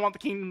 We don't want the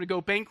kingdom to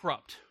go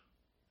bankrupt.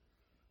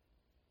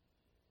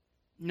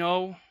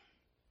 No,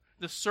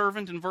 the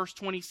servant in verse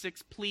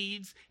 26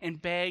 pleads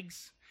and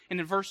begs, and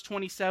in verse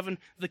 27,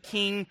 the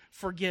king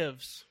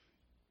forgives.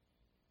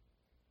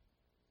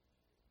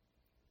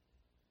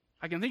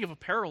 I can think of a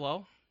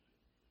parallel.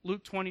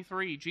 Luke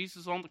 23,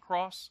 Jesus on the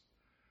cross.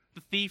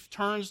 The thief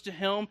turns to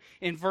him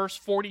in verse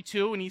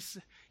 42, and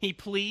he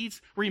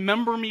pleads,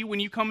 remember me when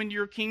you come into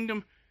your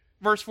kingdom.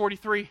 Verse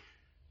 43,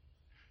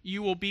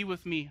 you will be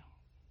with me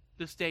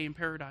this day in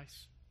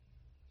paradise.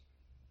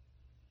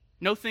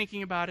 No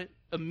thinking about it,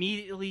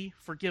 immediately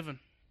forgiven.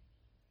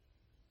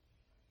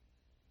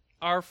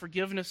 Our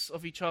forgiveness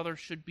of each other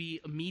should be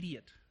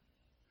immediate.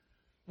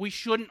 We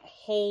shouldn't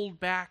hold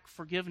back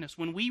forgiveness.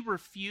 When we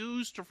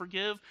refuse to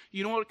forgive,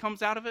 you know what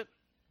comes out of it?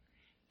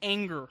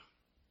 Anger,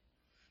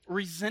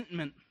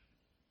 resentment.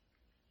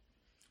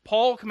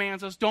 Paul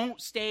commands us,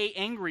 don't stay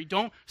angry.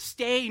 Don't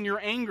stay in your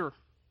anger.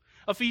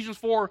 Ephesians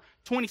 4,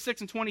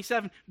 26 and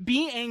 27.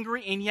 Be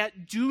angry and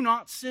yet do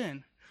not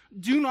sin.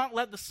 Do not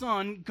let the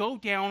sun go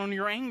down on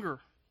your anger.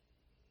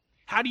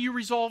 How do you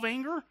resolve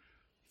anger?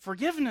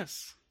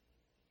 Forgiveness.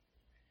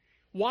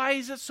 Why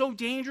is it so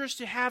dangerous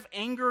to have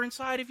anger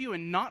inside of you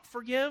and not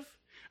forgive?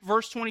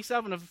 Verse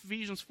 27 of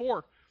Ephesians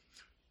 4.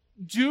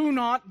 Do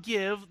not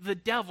give the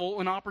devil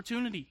an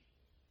opportunity.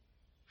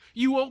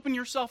 You open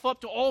yourself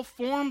up to all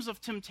forms of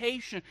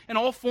temptation and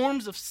all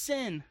forms of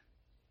sin.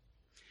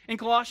 In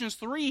Colossians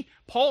 3,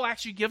 Paul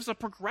actually gives a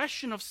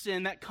progression of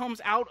sin that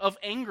comes out of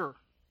anger.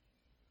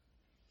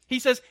 He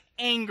says,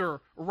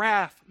 anger,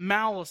 wrath,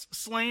 malice,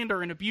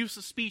 slander, and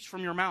abusive speech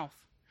from your mouth.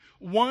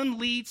 One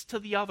leads to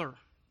the other.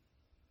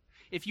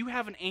 If you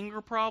have an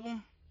anger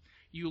problem,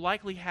 you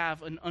likely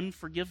have an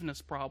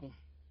unforgiveness problem.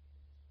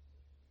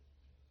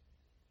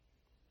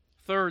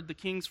 Third, the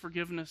king's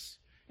forgiveness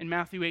in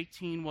Matthew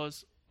 18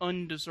 was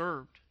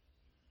undeserved.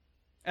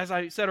 As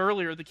I said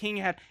earlier, the king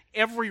had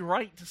every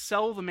right to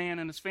sell the man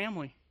and his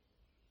family.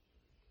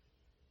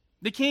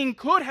 The king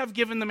could have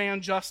given the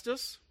man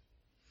justice.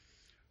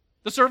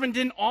 The servant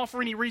didn't offer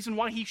any reason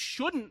why he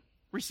shouldn't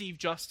receive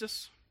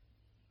justice.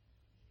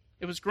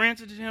 It was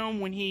granted to him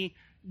when he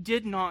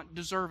did not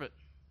deserve it.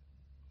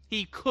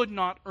 He could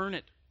not earn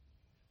it.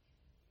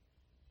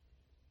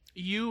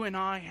 You and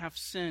I have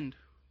sinned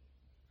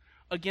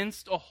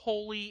against a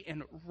holy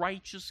and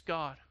righteous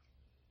God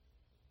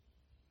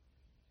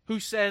who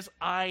says,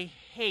 I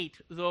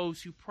hate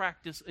those who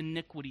practice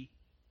iniquity.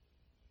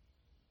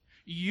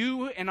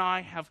 You and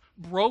I have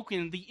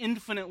broken the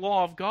infinite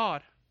law of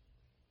God.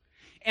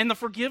 And the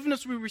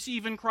forgiveness we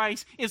receive in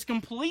Christ is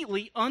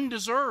completely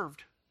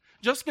undeserved.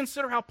 Just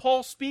consider how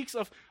Paul speaks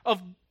of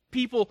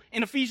people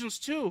in Ephesians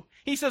 2.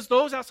 He says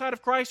those outside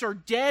of Christ are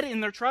dead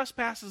in their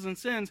trespasses and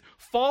sins,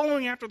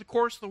 following after the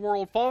course of the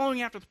world,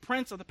 following after the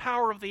prince of the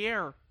power of the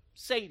air,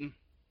 Satan.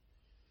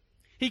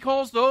 He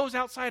calls those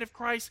outside of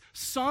Christ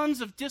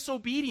sons of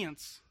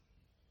disobedience.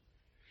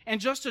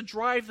 And just to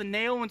drive the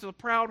nail into the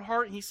proud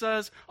heart, he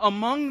says,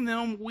 among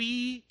them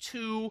we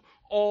too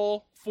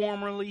all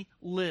formerly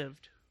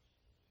lived.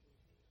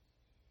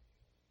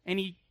 And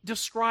he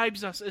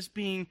describes us as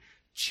being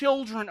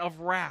children of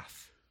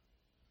wrath,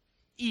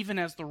 even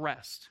as the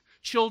rest.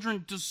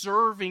 Children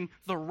deserving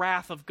the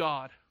wrath of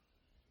God.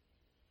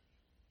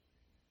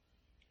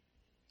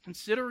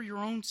 Consider your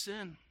own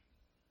sin.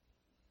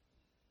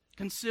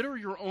 Consider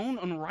your own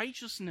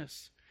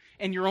unrighteousness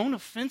and your own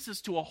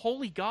offenses to a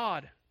holy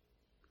God.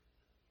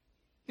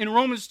 In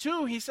Romans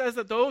 2, he says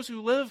that those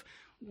who live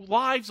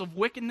lives of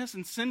wickedness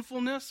and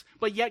sinfulness,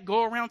 but yet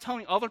go around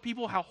telling other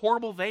people how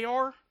horrible they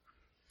are,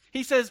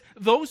 he says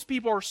those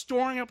people are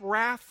storing up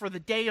wrath for the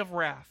day of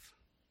wrath.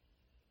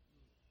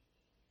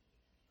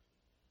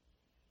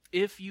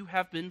 If you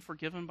have been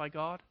forgiven by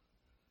God,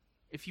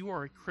 if you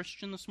are a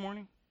Christian this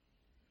morning,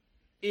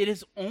 it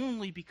is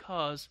only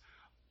because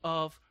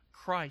of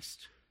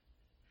Christ.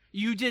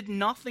 You did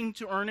nothing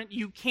to earn it.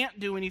 You can't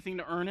do anything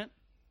to earn it.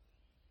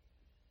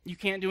 You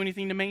can't do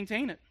anything to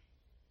maintain it.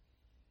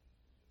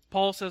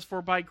 Paul says,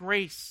 for by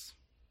grace,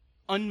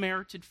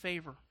 unmerited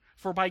favor,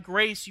 for by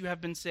grace you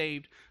have been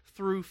saved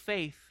through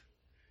faith,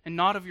 and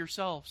not of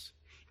yourselves.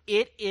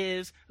 It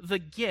is the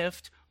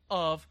gift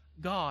of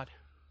God.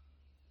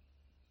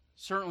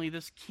 Certainly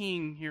this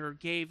king here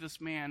gave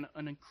this man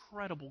an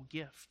incredible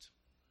gift.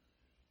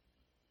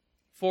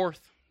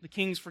 Fourth, the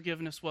king's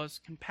forgiveness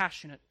was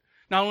compassionate.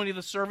 Not only did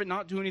the servant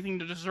not do anything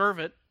to deserve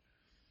it,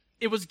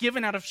 it was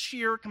given out of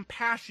sheer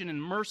compassion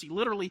and mercy,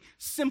 literally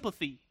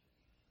sympathy.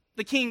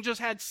 The king just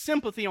had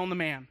sympathy on the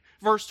man.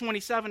 Verse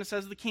 27, it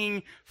says the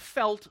king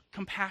felt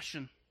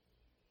compassion.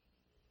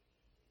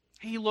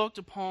 He looked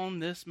upon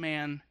this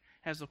man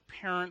as a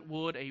parent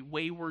would a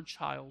wayward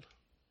child,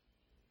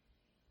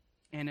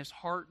 and his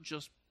heart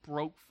just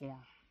broke for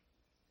him.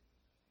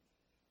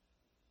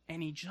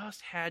 And he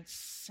just had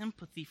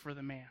sympathy for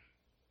the man.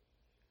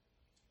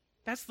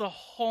 That's the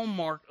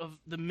hallmark of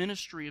the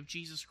ministry of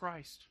Jesus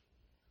Christ.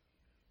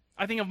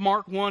 I think of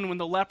Mark 1 when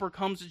the leper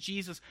comes to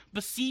Jesus,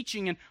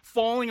 beseeching and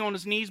falling on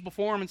his knees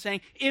before him and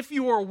saying, "If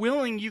you are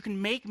willing, you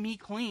can make me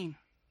clean."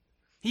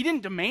 He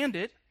didn't demand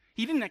it.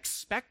 He didn't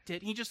expect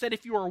it. He just said,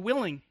 "If you are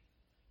willing."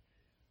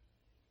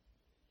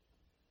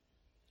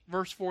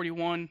 Verse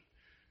 41,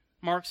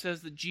 Mark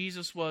says that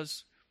Jesus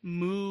was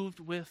moved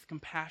with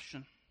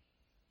compassion.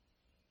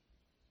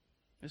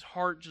 His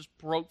heart just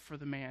broke for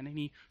the man, and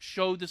he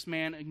showed this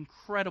man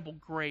incredible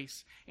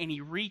grace, and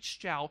he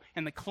reached out,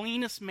 and the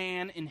cleanest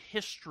man in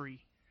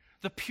history,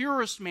 the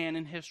purest man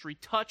in history,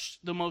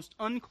 touched the most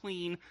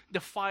unclean,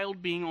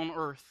 defiled being on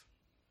earth,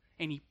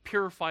 and he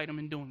purified him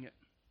in doing it.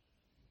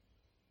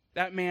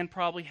 That man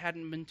probably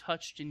hadn't been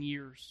touched in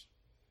years.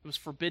 It was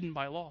forbidden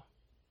by law.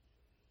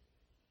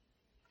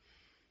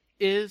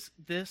 Is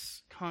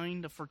this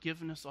kind of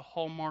forgiveness a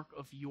hallmark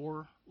of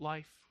your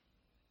life?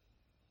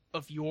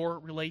 Of your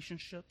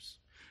relationships?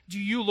 Do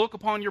you look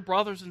upon your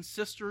brothers and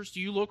sisters? Do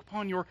you look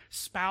upon your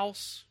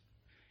spouse,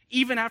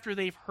 even after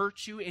they've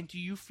hurt you, and do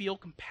you feel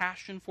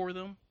compassion for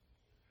them?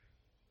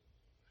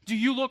 Do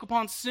you look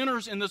upon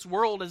sinners in this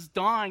world as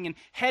dying and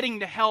heading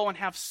to hell and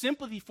have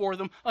sympathy for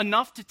them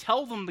enough to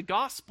tell them the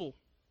gospel?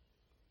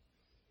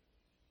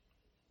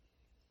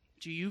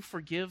 Do you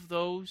forgive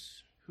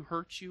those who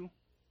hurt you?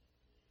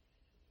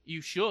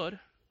 You should.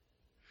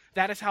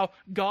 That is how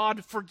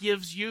God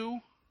forgives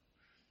you.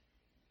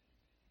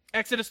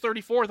 Exodus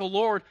 34, the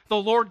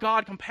Lord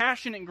God,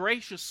 compassionate and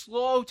gracious,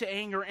 slow to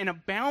anger, and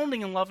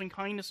abounding in loving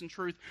kindness and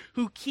truth,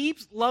 who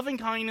keeps loving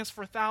kindness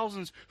for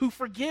thousands, who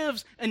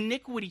forgives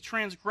iniquity,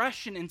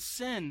 transgression, and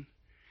sin.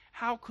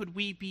 How could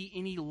we be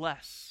any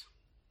less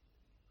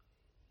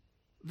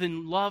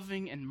than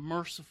loving and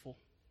merciful?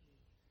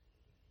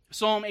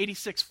 Psalm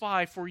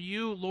 86:5, "For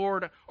you,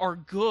 Lord, are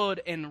good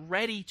and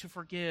ready to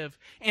forgive,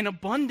 and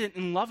abundant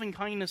in loving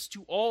kindness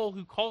to all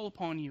who call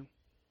upon you."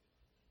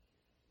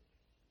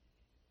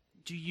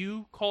 Do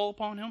you call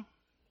upon him?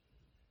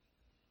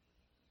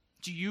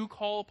 Do you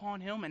call upon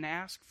him and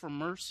ask for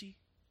mercy,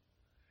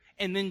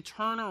 and then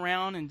turn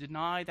around and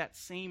deny that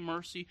same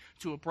mercy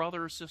to a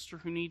brother or sister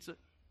who needs it?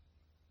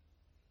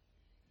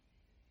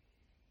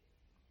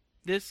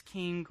 This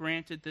king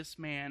granted this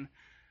man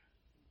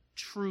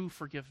true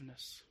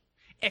forgiveness,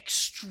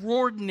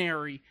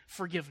 extraordinary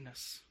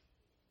forgiveness.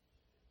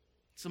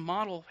 It's a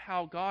model of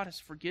how God has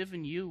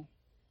forgiven you.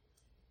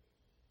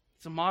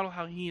 It's a model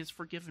how he has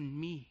forgiven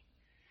me.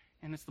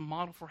 And it's the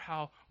model for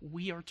how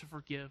we are to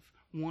forgive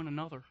one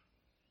another.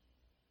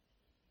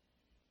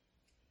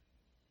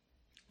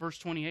 Verse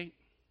 28.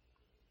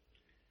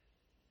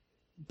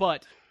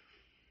 "But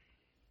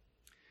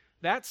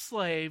that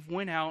slave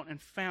went out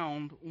and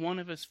found one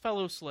of his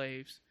fellow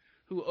slaves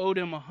who owed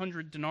him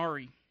 100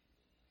 denarii,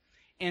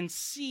 and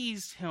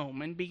seized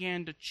him and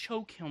began to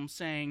choke him,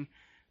 saying,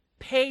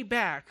 'Pay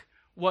back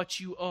what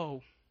you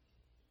owe.'"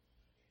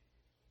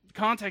 The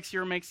context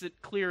here makes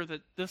it clear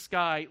that this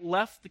guy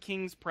left the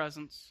king's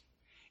presence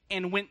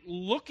and went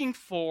looking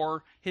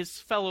for his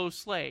fellow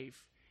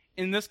slave.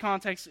 In this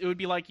context, it would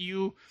be like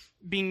you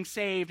being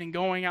saved and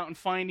going out and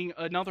finding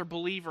another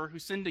believer who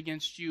sinned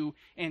against you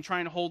and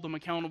trying to hold them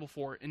accountable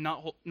for it and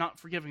not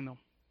forgiving them.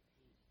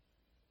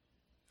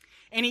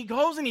 And he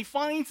goes and he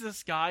finds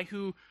this guy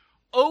who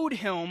owed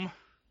him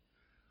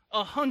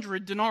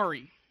 100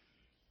 denarii.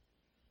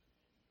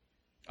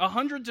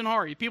 100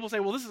 denarii. People say,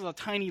 well, this is a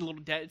tiny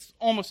little debt. It's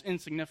almost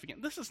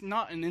insignificant. This is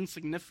not an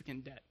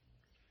insignificant debt.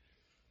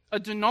 A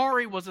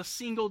denarii was a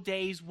single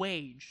day's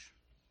wage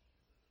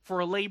for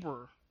a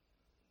laborer.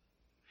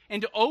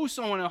 And to owe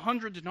someone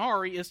 100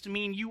 denarii is to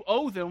mean you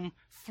owe them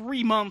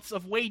 3 months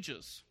of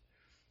wages.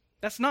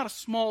 That's not a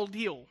small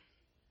deal.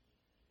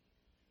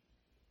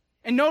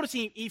 And notice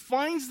he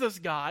finds this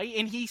guy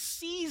and he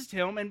seized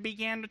him and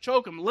began to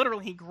choke him.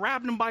 Literally, he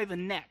grabbed him by the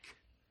neck.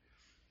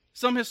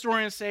 Some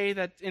historians say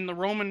that in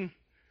Rome,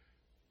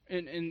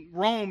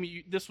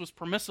 this was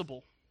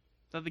permissible,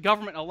 that the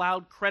government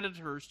allowed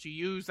creditors to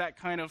use that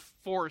kind of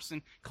force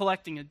in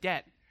collecting a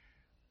debt.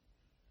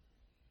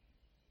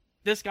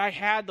 This guy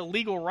had the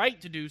legal right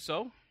to do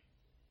so,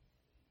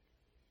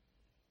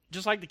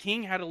 just like the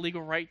king had a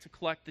legal right to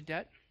collect the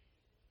debt.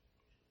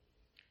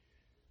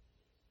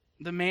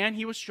 The man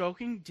he was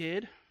choking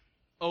did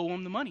owe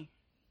him the money.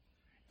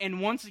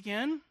 And once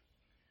again,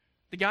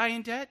 the guy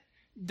in debt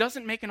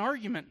doesn't make an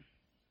argument.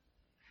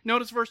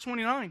 Notice verse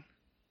 29.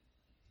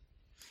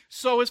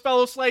 "So his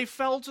fellow slave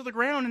fell to the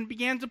ground and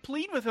began to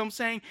plead with him,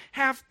 saying,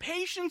 'Have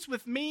patience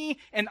with me,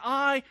 and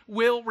I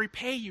will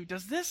repay you.'"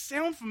 Does this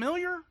sound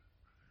familiar?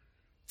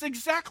 It's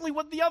exactly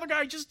what the other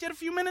guy just did a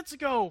few minutes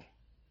ago.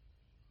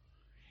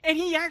 And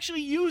he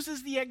actually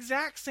uses the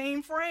exact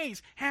same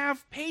phrase,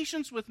 "Have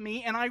patience with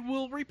me, and I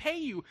will repay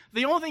you."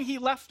 The only thing he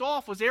left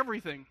off was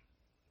everything.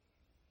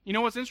 You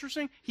know what's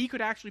interesting? He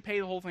could actually pay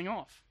the whole thing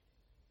off.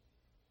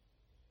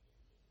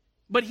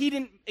 But he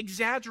didn't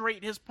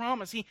exaggerate his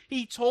promise.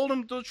 He told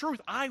him the truth.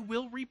 "I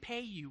will repay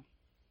you.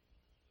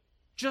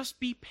 Just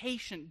be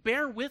patient.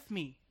 Bear with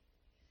me."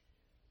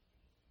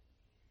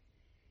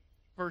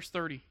 Verse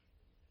 30.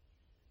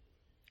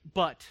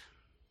 "But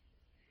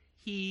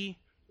he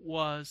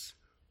was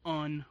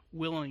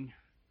unwilling,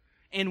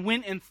 and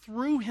went and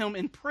threw him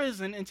in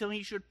prison until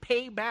he should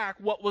pay back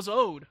what was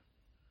owed.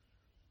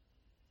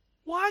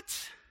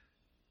 What?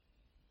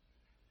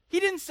 He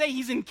didn't say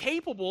he's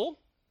incapable.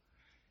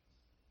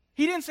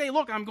 He didn't say,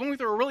 look, I'm going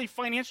through a really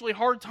financially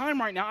hard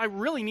time right now. I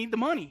really need the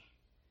money.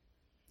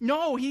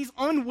 No, he's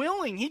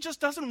unwilling. He just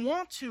doesn't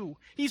want to.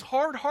 He's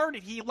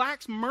hard-hearted. He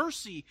lacks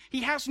mercy.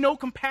 He has no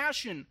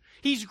compassion.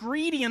 He's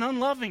greedy and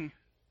unloving.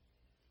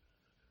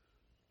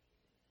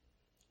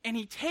 And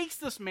he takes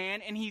this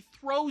man and he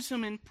throws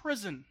him in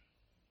prison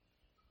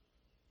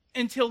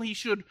until he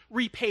should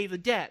repay the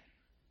debt.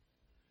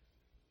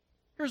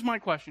 Here's my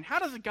question. How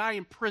does a guy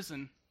in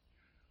prison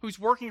who's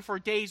working for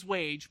a day's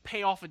wage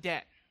pay off a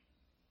debt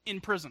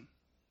in prison?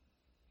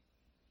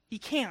 He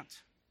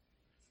can't.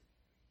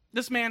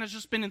 This man has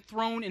just been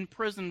thrown in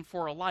prison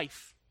for a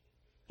life.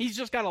 He's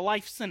just got a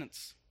life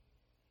sentence.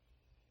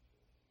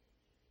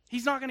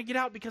 He's not going to get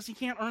out because he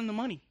can't earn the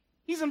money.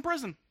 He's in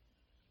prison.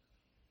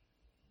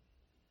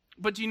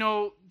 But do you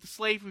know the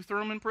slave who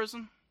threw him in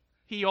prison?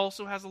 He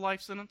also has a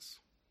life sentence.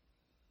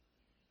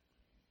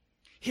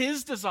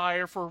 His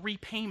desire for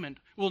repayment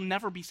will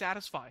never be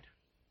satisfied.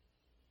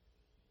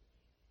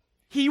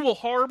 He will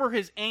harbor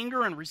his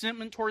anger and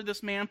resentment toward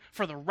this man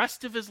for the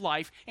rest of his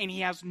life, and he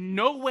has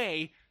no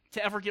way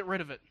to ever get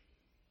rid of it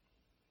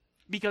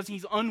because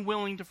he's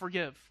unwilling to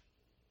forgive.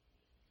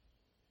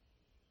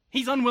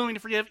 He's unwilling to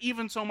forgive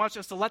even so much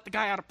as to let the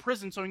guy out of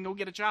prison so he can go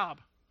get a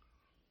job.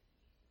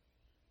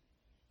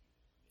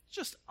 It's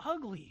just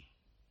ugly.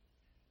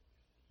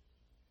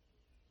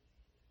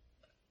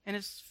 And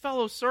his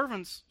fellow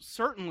servants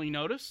certainly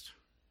noticed.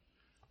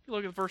 If you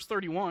look at verse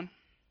 31.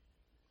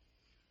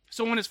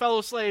 So when his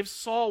fellow slaves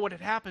saw what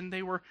had happened,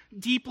 they were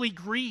deeply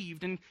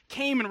grieved and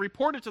came and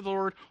reported to the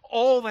Lord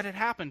all that had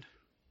happened.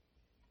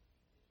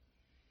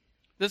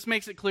 This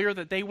makes it clear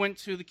that they went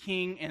to the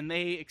king and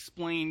they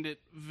explained it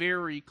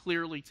very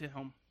clearly to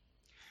him.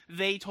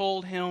 They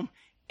told him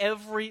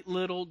every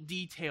little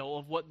detail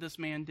of what this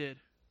man did,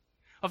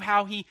 of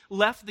how he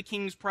left the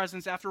king's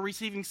presence after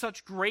receiving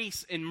such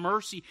grace and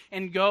mercy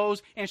and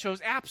goes and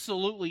shows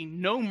absolutely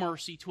no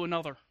mercy to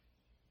another.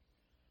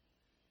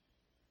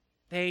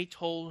 They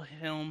told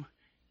him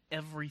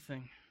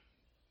everything.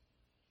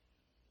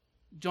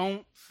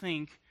 Don't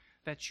think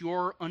that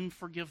your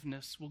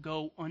unforgiveness will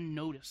go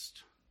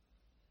unnoticed.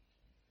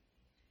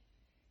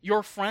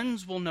 Your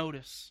friends will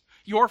notice.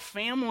 Your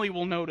family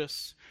will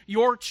notice.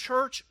 Your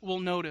church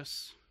will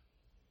notice.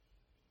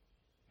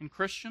 And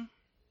Christian,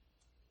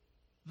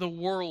 the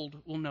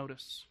world will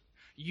notice.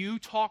 You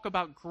talk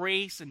about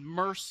grace and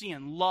mercy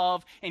and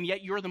love, and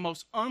yet you're the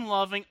most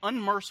unloving,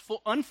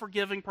 unmerciful,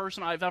 unforgiving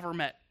person I've ever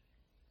met.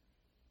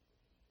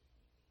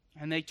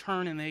 And they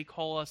turn and they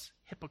call us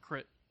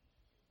hypocrite.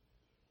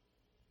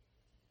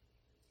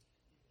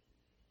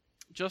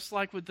 Just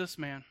like with this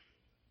man,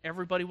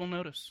 everybody will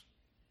notice.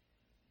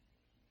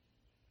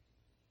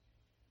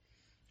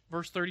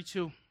 Verse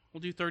 32.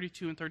 We'll do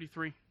 32 and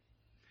 33.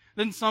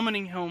 Then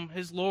summoning him,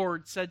 his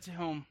Lord said to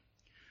him,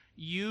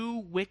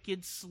 "You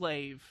wicked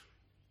slave,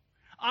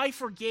 I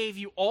forgave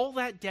you all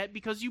that debt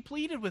because you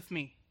pleaded with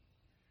me.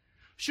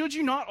 Should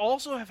you not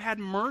also have had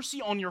mercy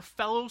on your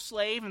fellow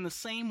slave in the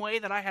same way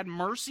that I had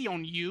mercy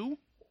on you?"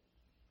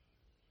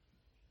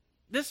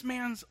 This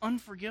man's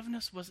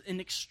unforgiveness was an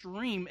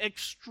extreme,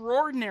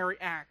 extraordinary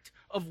act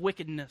of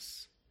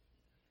wickedness.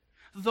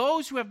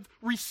 Those who have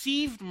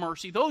received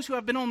mercy, those who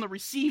have been on the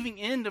receiving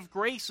end of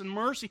grace and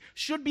mercy,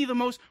 should be the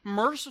most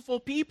merciful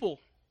people.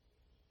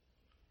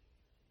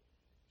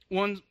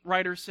 One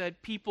writer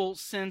said, people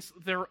sense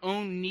their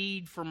own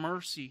need for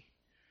mercy,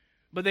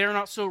 but they are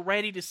not so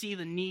ready to see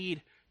the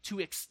need to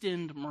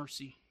extend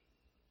mercy.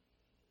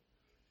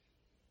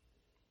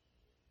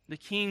 The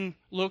king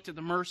looked at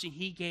the mercy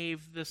he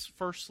gave this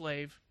first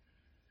slave,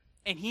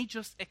 and he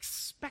just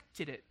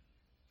expected it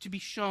to be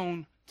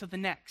shown to the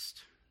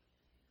next.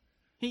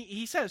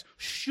 He says,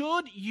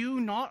 should you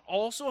not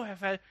also have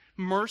had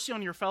mercy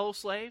on your fellow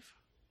slave?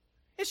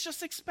 It's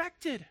just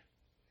expected.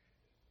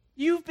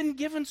 You've been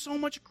given so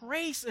much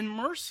grace and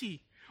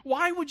mercy.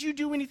 Why would you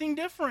do anything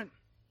different?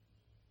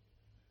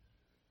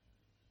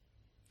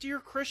 Dear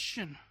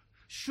Christian,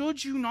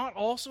 should you not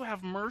also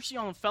have mercy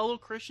on fellow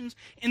Christians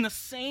in the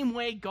same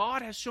way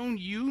God has shown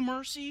you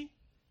mercy?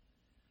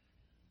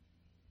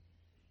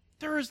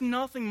 There is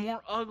nothing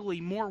more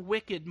ugly, more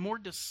wicked, more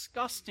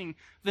disgusting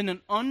than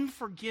an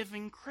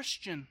unforgiving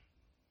Christian.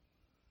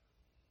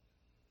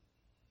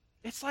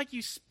 It's like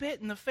you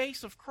spit in the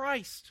face of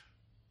Christ.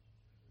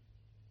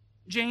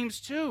 James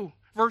 2,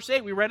 verse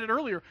 8, we read it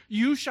earlier.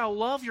 You shall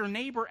love your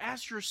neighbor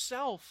as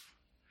yourself.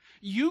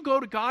 You go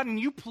to God and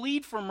you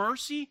plead for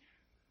mercy.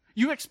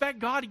 You expect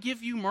God to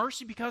give you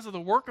mercy because of the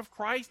work of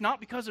Christ,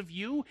 not because of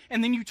you,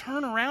 and then you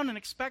turn around and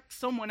expect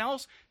someone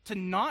else to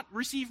not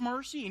receive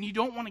mercy, and you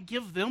don't want to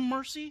give them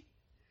mercy?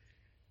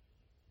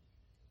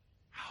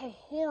 How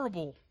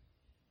horrible.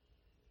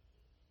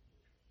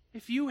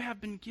 If you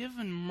have been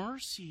given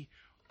mercy,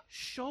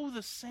 show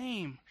the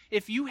same.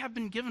 If you have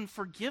been given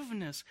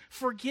forgiveness,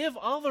 forgive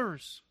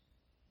others.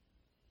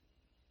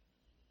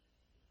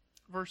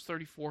 verse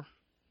 34.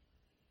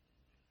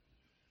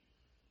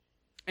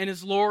 And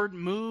his Lord,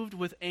 moved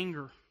with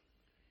anger,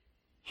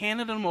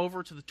 handed him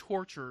over to the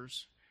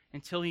torturers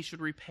until he should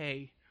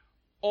repay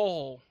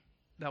all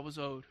that was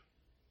owed.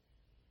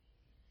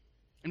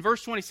 In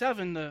verse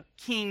 27, the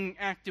king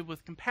acted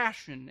with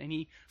compassion, and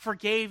he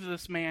forgave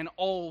this man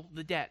all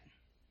the debt.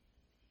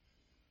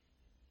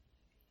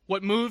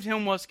 What moved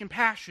him was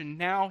compassion.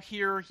 Now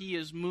here he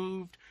is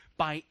moved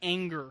by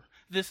anger.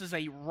 This is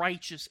a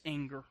righteous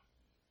anger.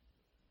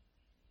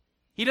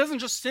 He doesn't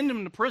just send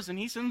him to prison,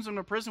 he sends him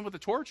to prison with the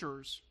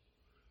torturers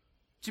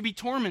to be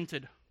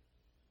tormented.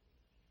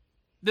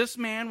 This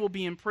man will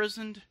be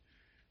imprisoned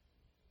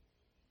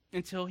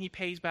until he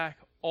pays back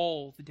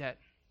all the debt.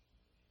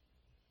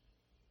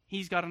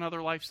 He's got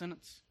another life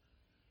sentence.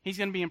 He's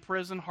going to be in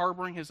prison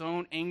harboring his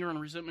own anger and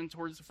resentment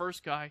towards the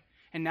first guy,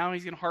 and now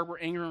he's going to harbor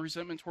anger and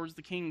resentment towards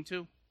the king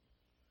too.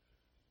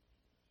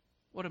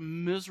 What a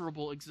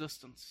miserable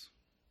existence.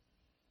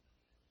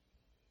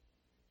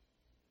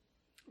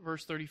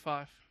 Verse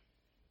 35.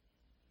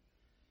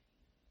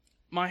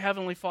 My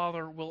heavenly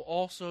Father will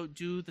also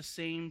do the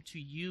same to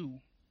you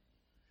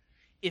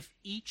if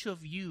each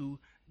of you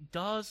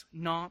does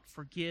not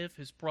forgive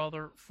his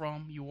brother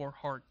from your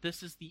heart.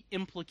 This is the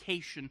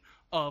implication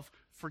of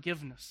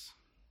forgiveness.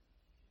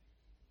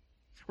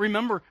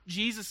 Remember,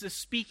 Jesus is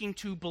speaking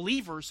to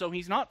believers, so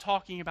he's not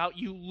talking about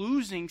you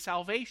losing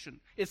salvation.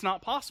 It's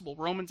not possible.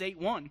 Romans 8.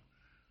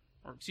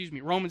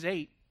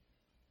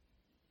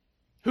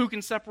 Who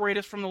can separate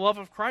us from the love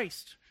of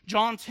Christ?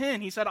 John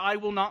 10, he said, I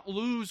will not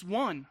lose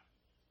one.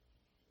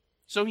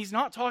 So he's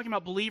not talking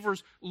about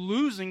believers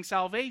losing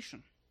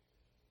salvation.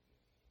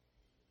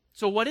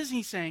 So what is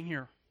he saying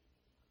here?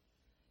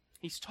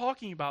 He's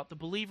talking about the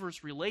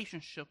believer's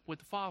relationship with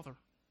the Father.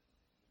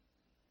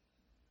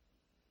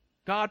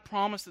 God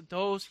promised that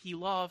those he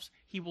loves,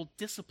 he will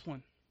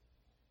discipline.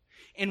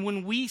 And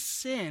when we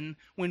sin,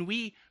 when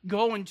we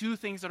go and do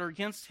things that are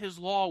against his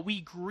law, we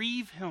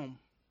grieve him.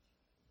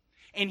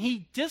 And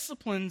he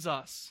disciplines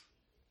us.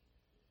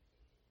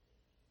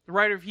 The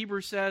writer of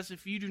Hebrews says,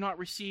 if you do not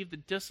receive the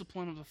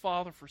discipline of the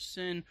Father for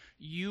sin,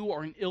 you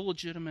are an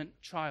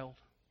illegitimate child.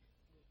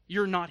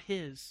 You're not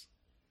his.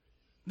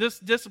 This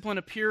discipline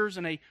appears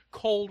in a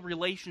cold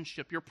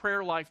relationship. Your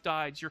prayer life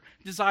dies. Your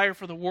desire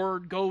for the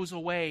word goes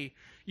away.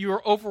 You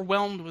are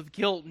overwhelmed with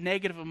guilt,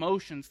 negative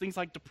emotions, things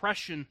like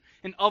depression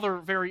and other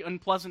very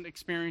unpleasant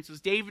experiences.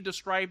 David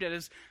described it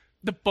as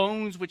the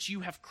bones which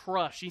you have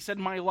crushed. He said,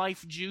 my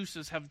life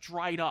juices have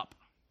dried up.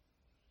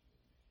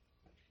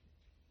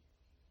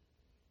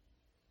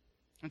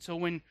 And so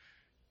when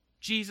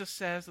Jesus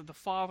says that the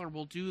Father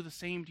will do the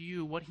same to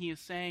you, what he is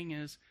saying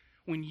is,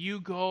 when you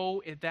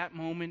go at that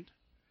moment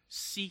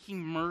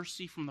seeking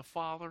mercy from the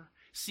Father,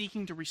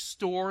 seeking to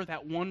restore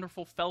that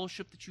wonderful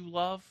fellowship that you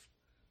love,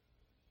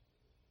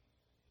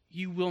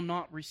 you will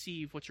not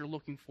receive what you're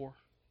looking for.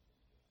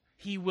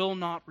 He will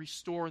not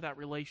restore that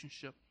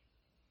relationship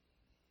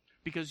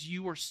because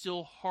you are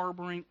still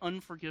harboring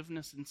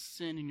unforgiveness and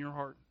sin in your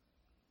heart.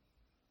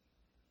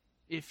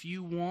 If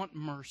you want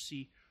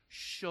mercy,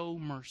 show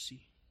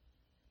mercy.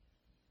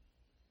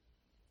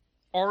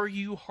 Are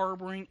you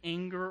harboring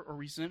anger or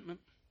resentment?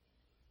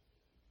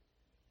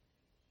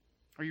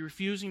 Are you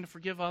refusing to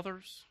forgive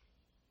others?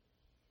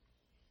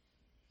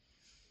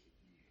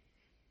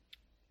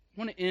 I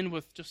want to end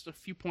with just a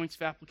few points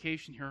of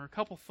application here, a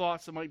couple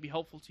thoughts that might be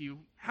helpful to you.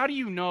 How do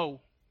you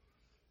know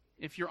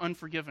if you're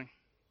unforgiving?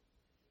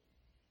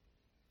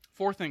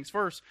 4 things.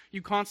 First,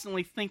 you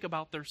constantly think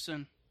about their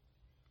sin.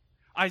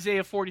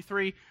 Isaiah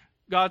 43,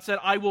 God said,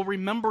 I will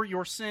remember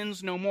your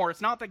sins no more.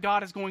 It's not that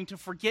God is going to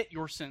forget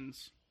your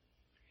sins.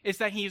 It's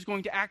that he is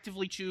going to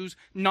actively choose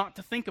not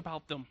to think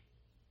about them.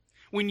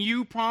 When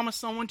you promise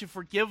someone to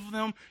forgive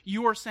them,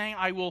 you are saying,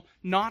 I will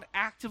not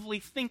actively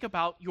think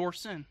about your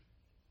sin.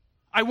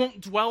 I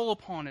won't dwell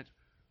upon it.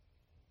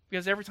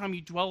 Because every time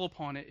you dwell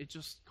upon it, it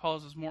just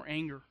causes more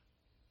anger.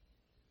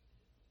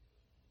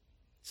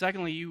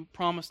 Secondly, you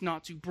promise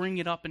not to bring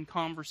it up in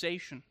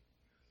conversation.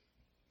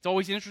 It's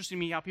always interesting to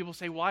me how people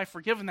say, well, I've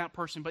forgiven that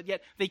person, but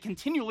yet they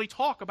continually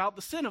talk about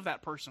the sin of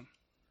that person.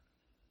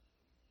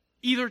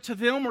 Either to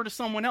them or to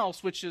someone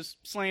else, which is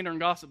slander and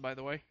gossip, by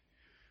the way.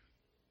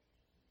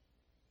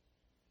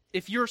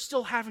 If you're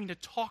still having to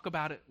talk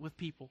about it with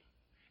people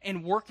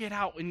and work it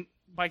out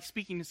by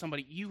speaking to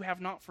somebody, you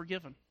have not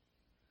forgiven.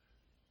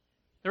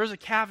 There is a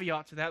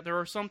caveat to that. There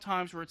are some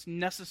times where it's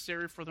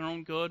necessary for their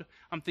own good.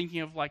 I'm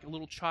thinking of like a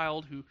little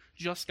child who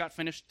just got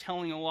finished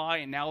telling a lie,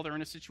 and now they're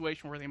in a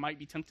situation where they might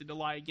be tempted to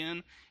lie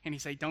again, and you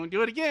say, don't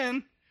do it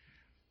again.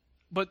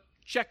 But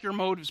check your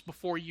motives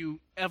before you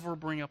ever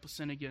bring up a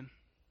sin again.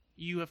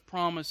 You have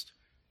promised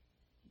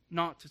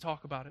not to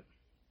talk about it.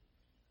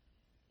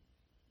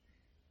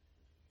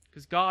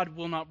 Because God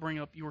will not bring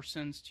up your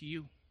sins to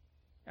you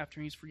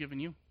after he's forgiven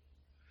you.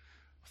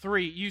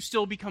 3, you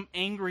still become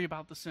angry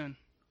about the sin.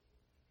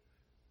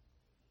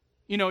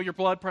 You know, your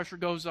blood pressure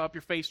goes up,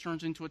 your face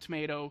turns into a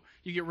tomato,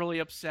 you get really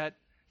upset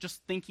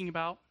just thinking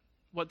about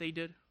what they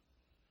did.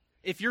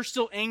 If you're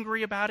still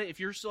angry about it, if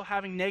you're still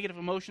having negative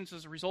emotions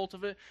as a result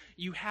of it,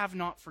 you have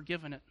not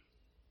forgiven it.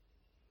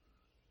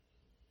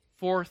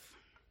 Fourth,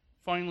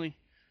 finally,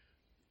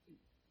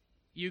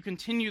 you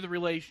continue the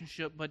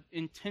relationship, but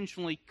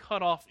intentionally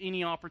cut off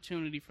any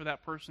opportunity for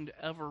that person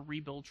to ever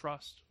rebuild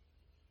trust.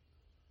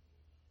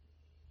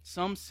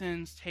 Some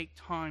sins take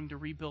time to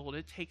rebuild.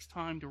 It takes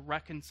time to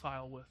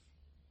reconcile with.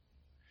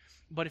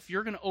 But if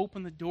you're going to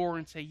open the door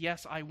and say,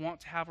 yes, I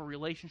want to have a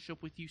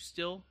relationship with you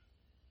still,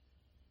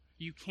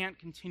 you can't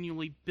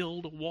continually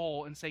build a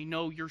wall and say,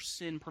 no, your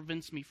sin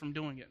prevents me from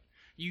doing it.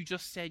 You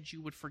just said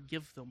you would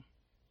forgive them.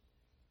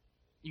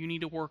 You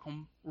need to work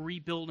on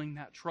rebuilding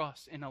that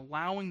trust and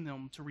allowing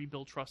them to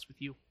rebuild trust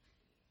with you.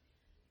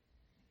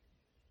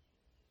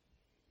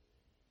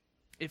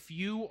 If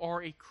you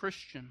are a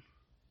Christian,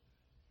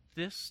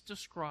 this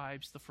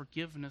describes the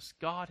forgiveness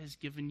God has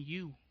given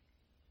you.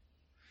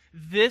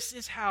 This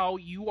is how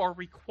you are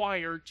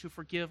required to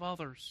forgive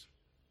others.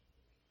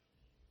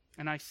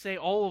 And I say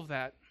all of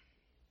that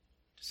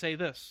to say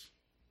this.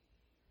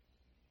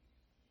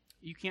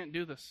 You can't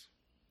do this.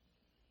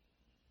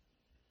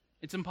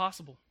 It's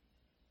impossible.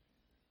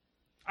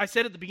 I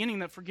said at the beginning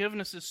that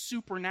forgiveness is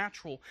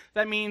supernatural.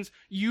 That means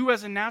you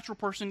as a natural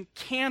person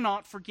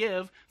cannot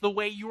forgive the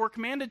way you are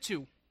commanded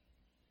to.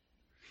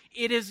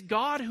 It is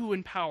God who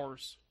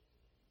empowers.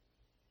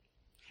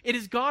 It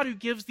is God who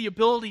gives the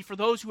ability for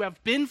those who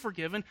have been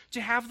forgiven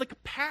to have the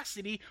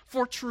capacity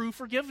for true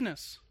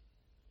forgiveness.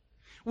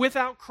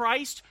 Without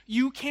Christ,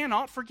 you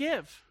cannot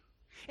forgive.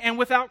 And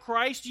without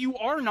Christ, you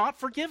are not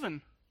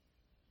forgiven.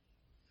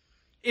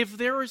 If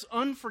there is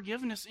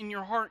unforgiveness in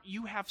your heart,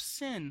 you have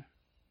sin.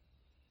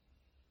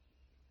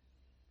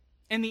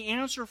 And the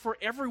answer for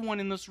everyone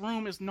in this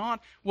room is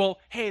not, well,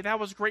 hey, that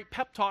was a great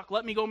pep talk,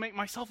 let me go make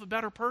myself a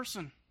better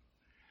person.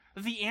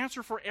 The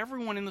answer for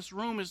everyone in this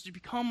room is to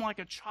become like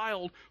a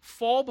child,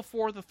 fall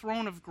before the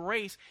throne of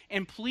grace,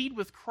 and plead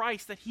with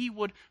Christ that He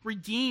would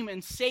redeem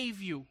and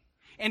save you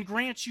and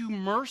grant you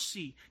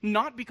mercy,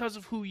 not because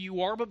of who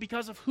you are, but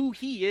because of who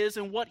He is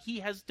and what He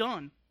has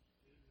done.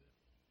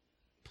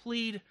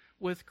 Plead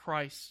with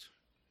Christ.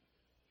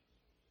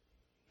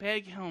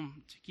 Beg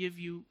Him to give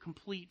you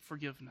complete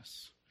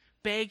forgiveness.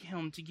 Beg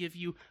Him to give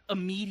you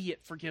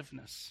immediate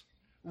forgiveness.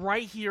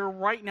 Right here,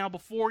 right now,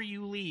 before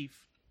you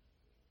leave.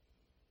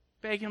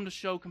 Beg Him to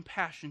show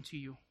compassion to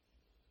you.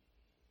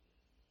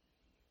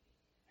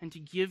 And to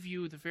give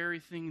you the very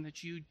thing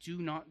that you do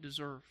not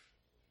deserve.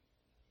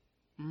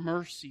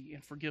 Mercy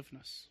and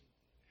forgiveness.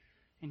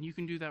 And you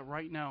can do that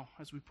right now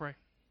as we pray.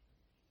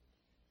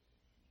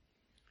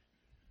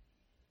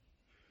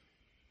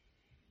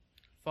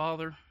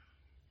 Father,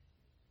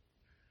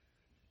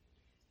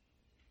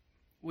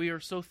 we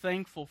are so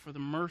thankful for the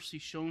mercy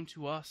shown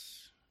to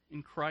us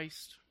in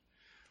Christ.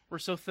 We're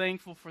so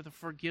thankful for the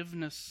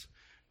forgiveness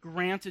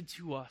granted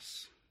to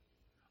us,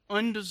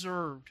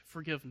 undeserved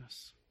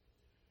forgiveness,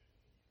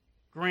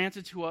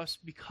 granted to us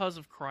because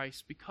of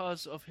Christ,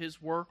 because of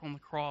His work on the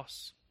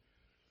cross.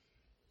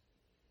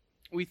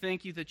 We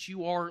thank You that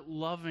You are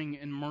loving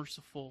and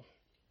merciful.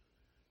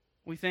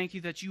 We thank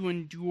You that You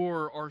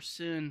endure our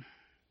sin,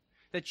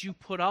 that You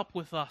put up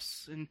with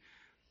us and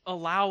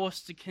allow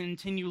us to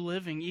continue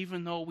living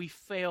even though we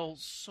fail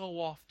so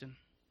often.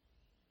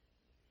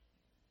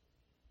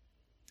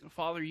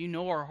 Father, You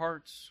know our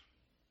hearts.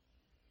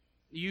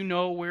 You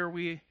know where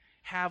we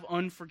have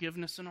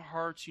unforgiveness in our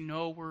hearts. You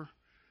know where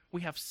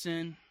we have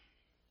sin.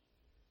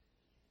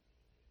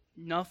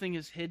 Nothing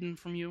is hidden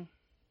from You.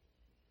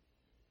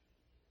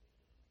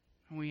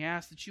 And we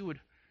ask that You would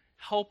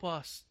help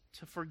us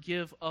to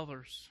forgive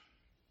others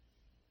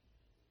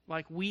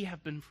like we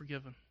have been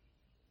forgiven.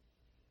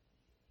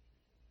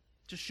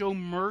 To show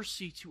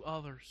mercy to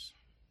others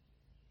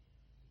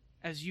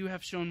as You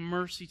have shown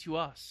mercy to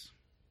us.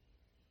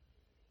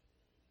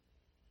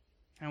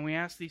 And we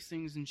ask these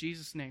things in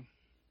Jesus' name.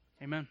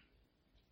 Amen.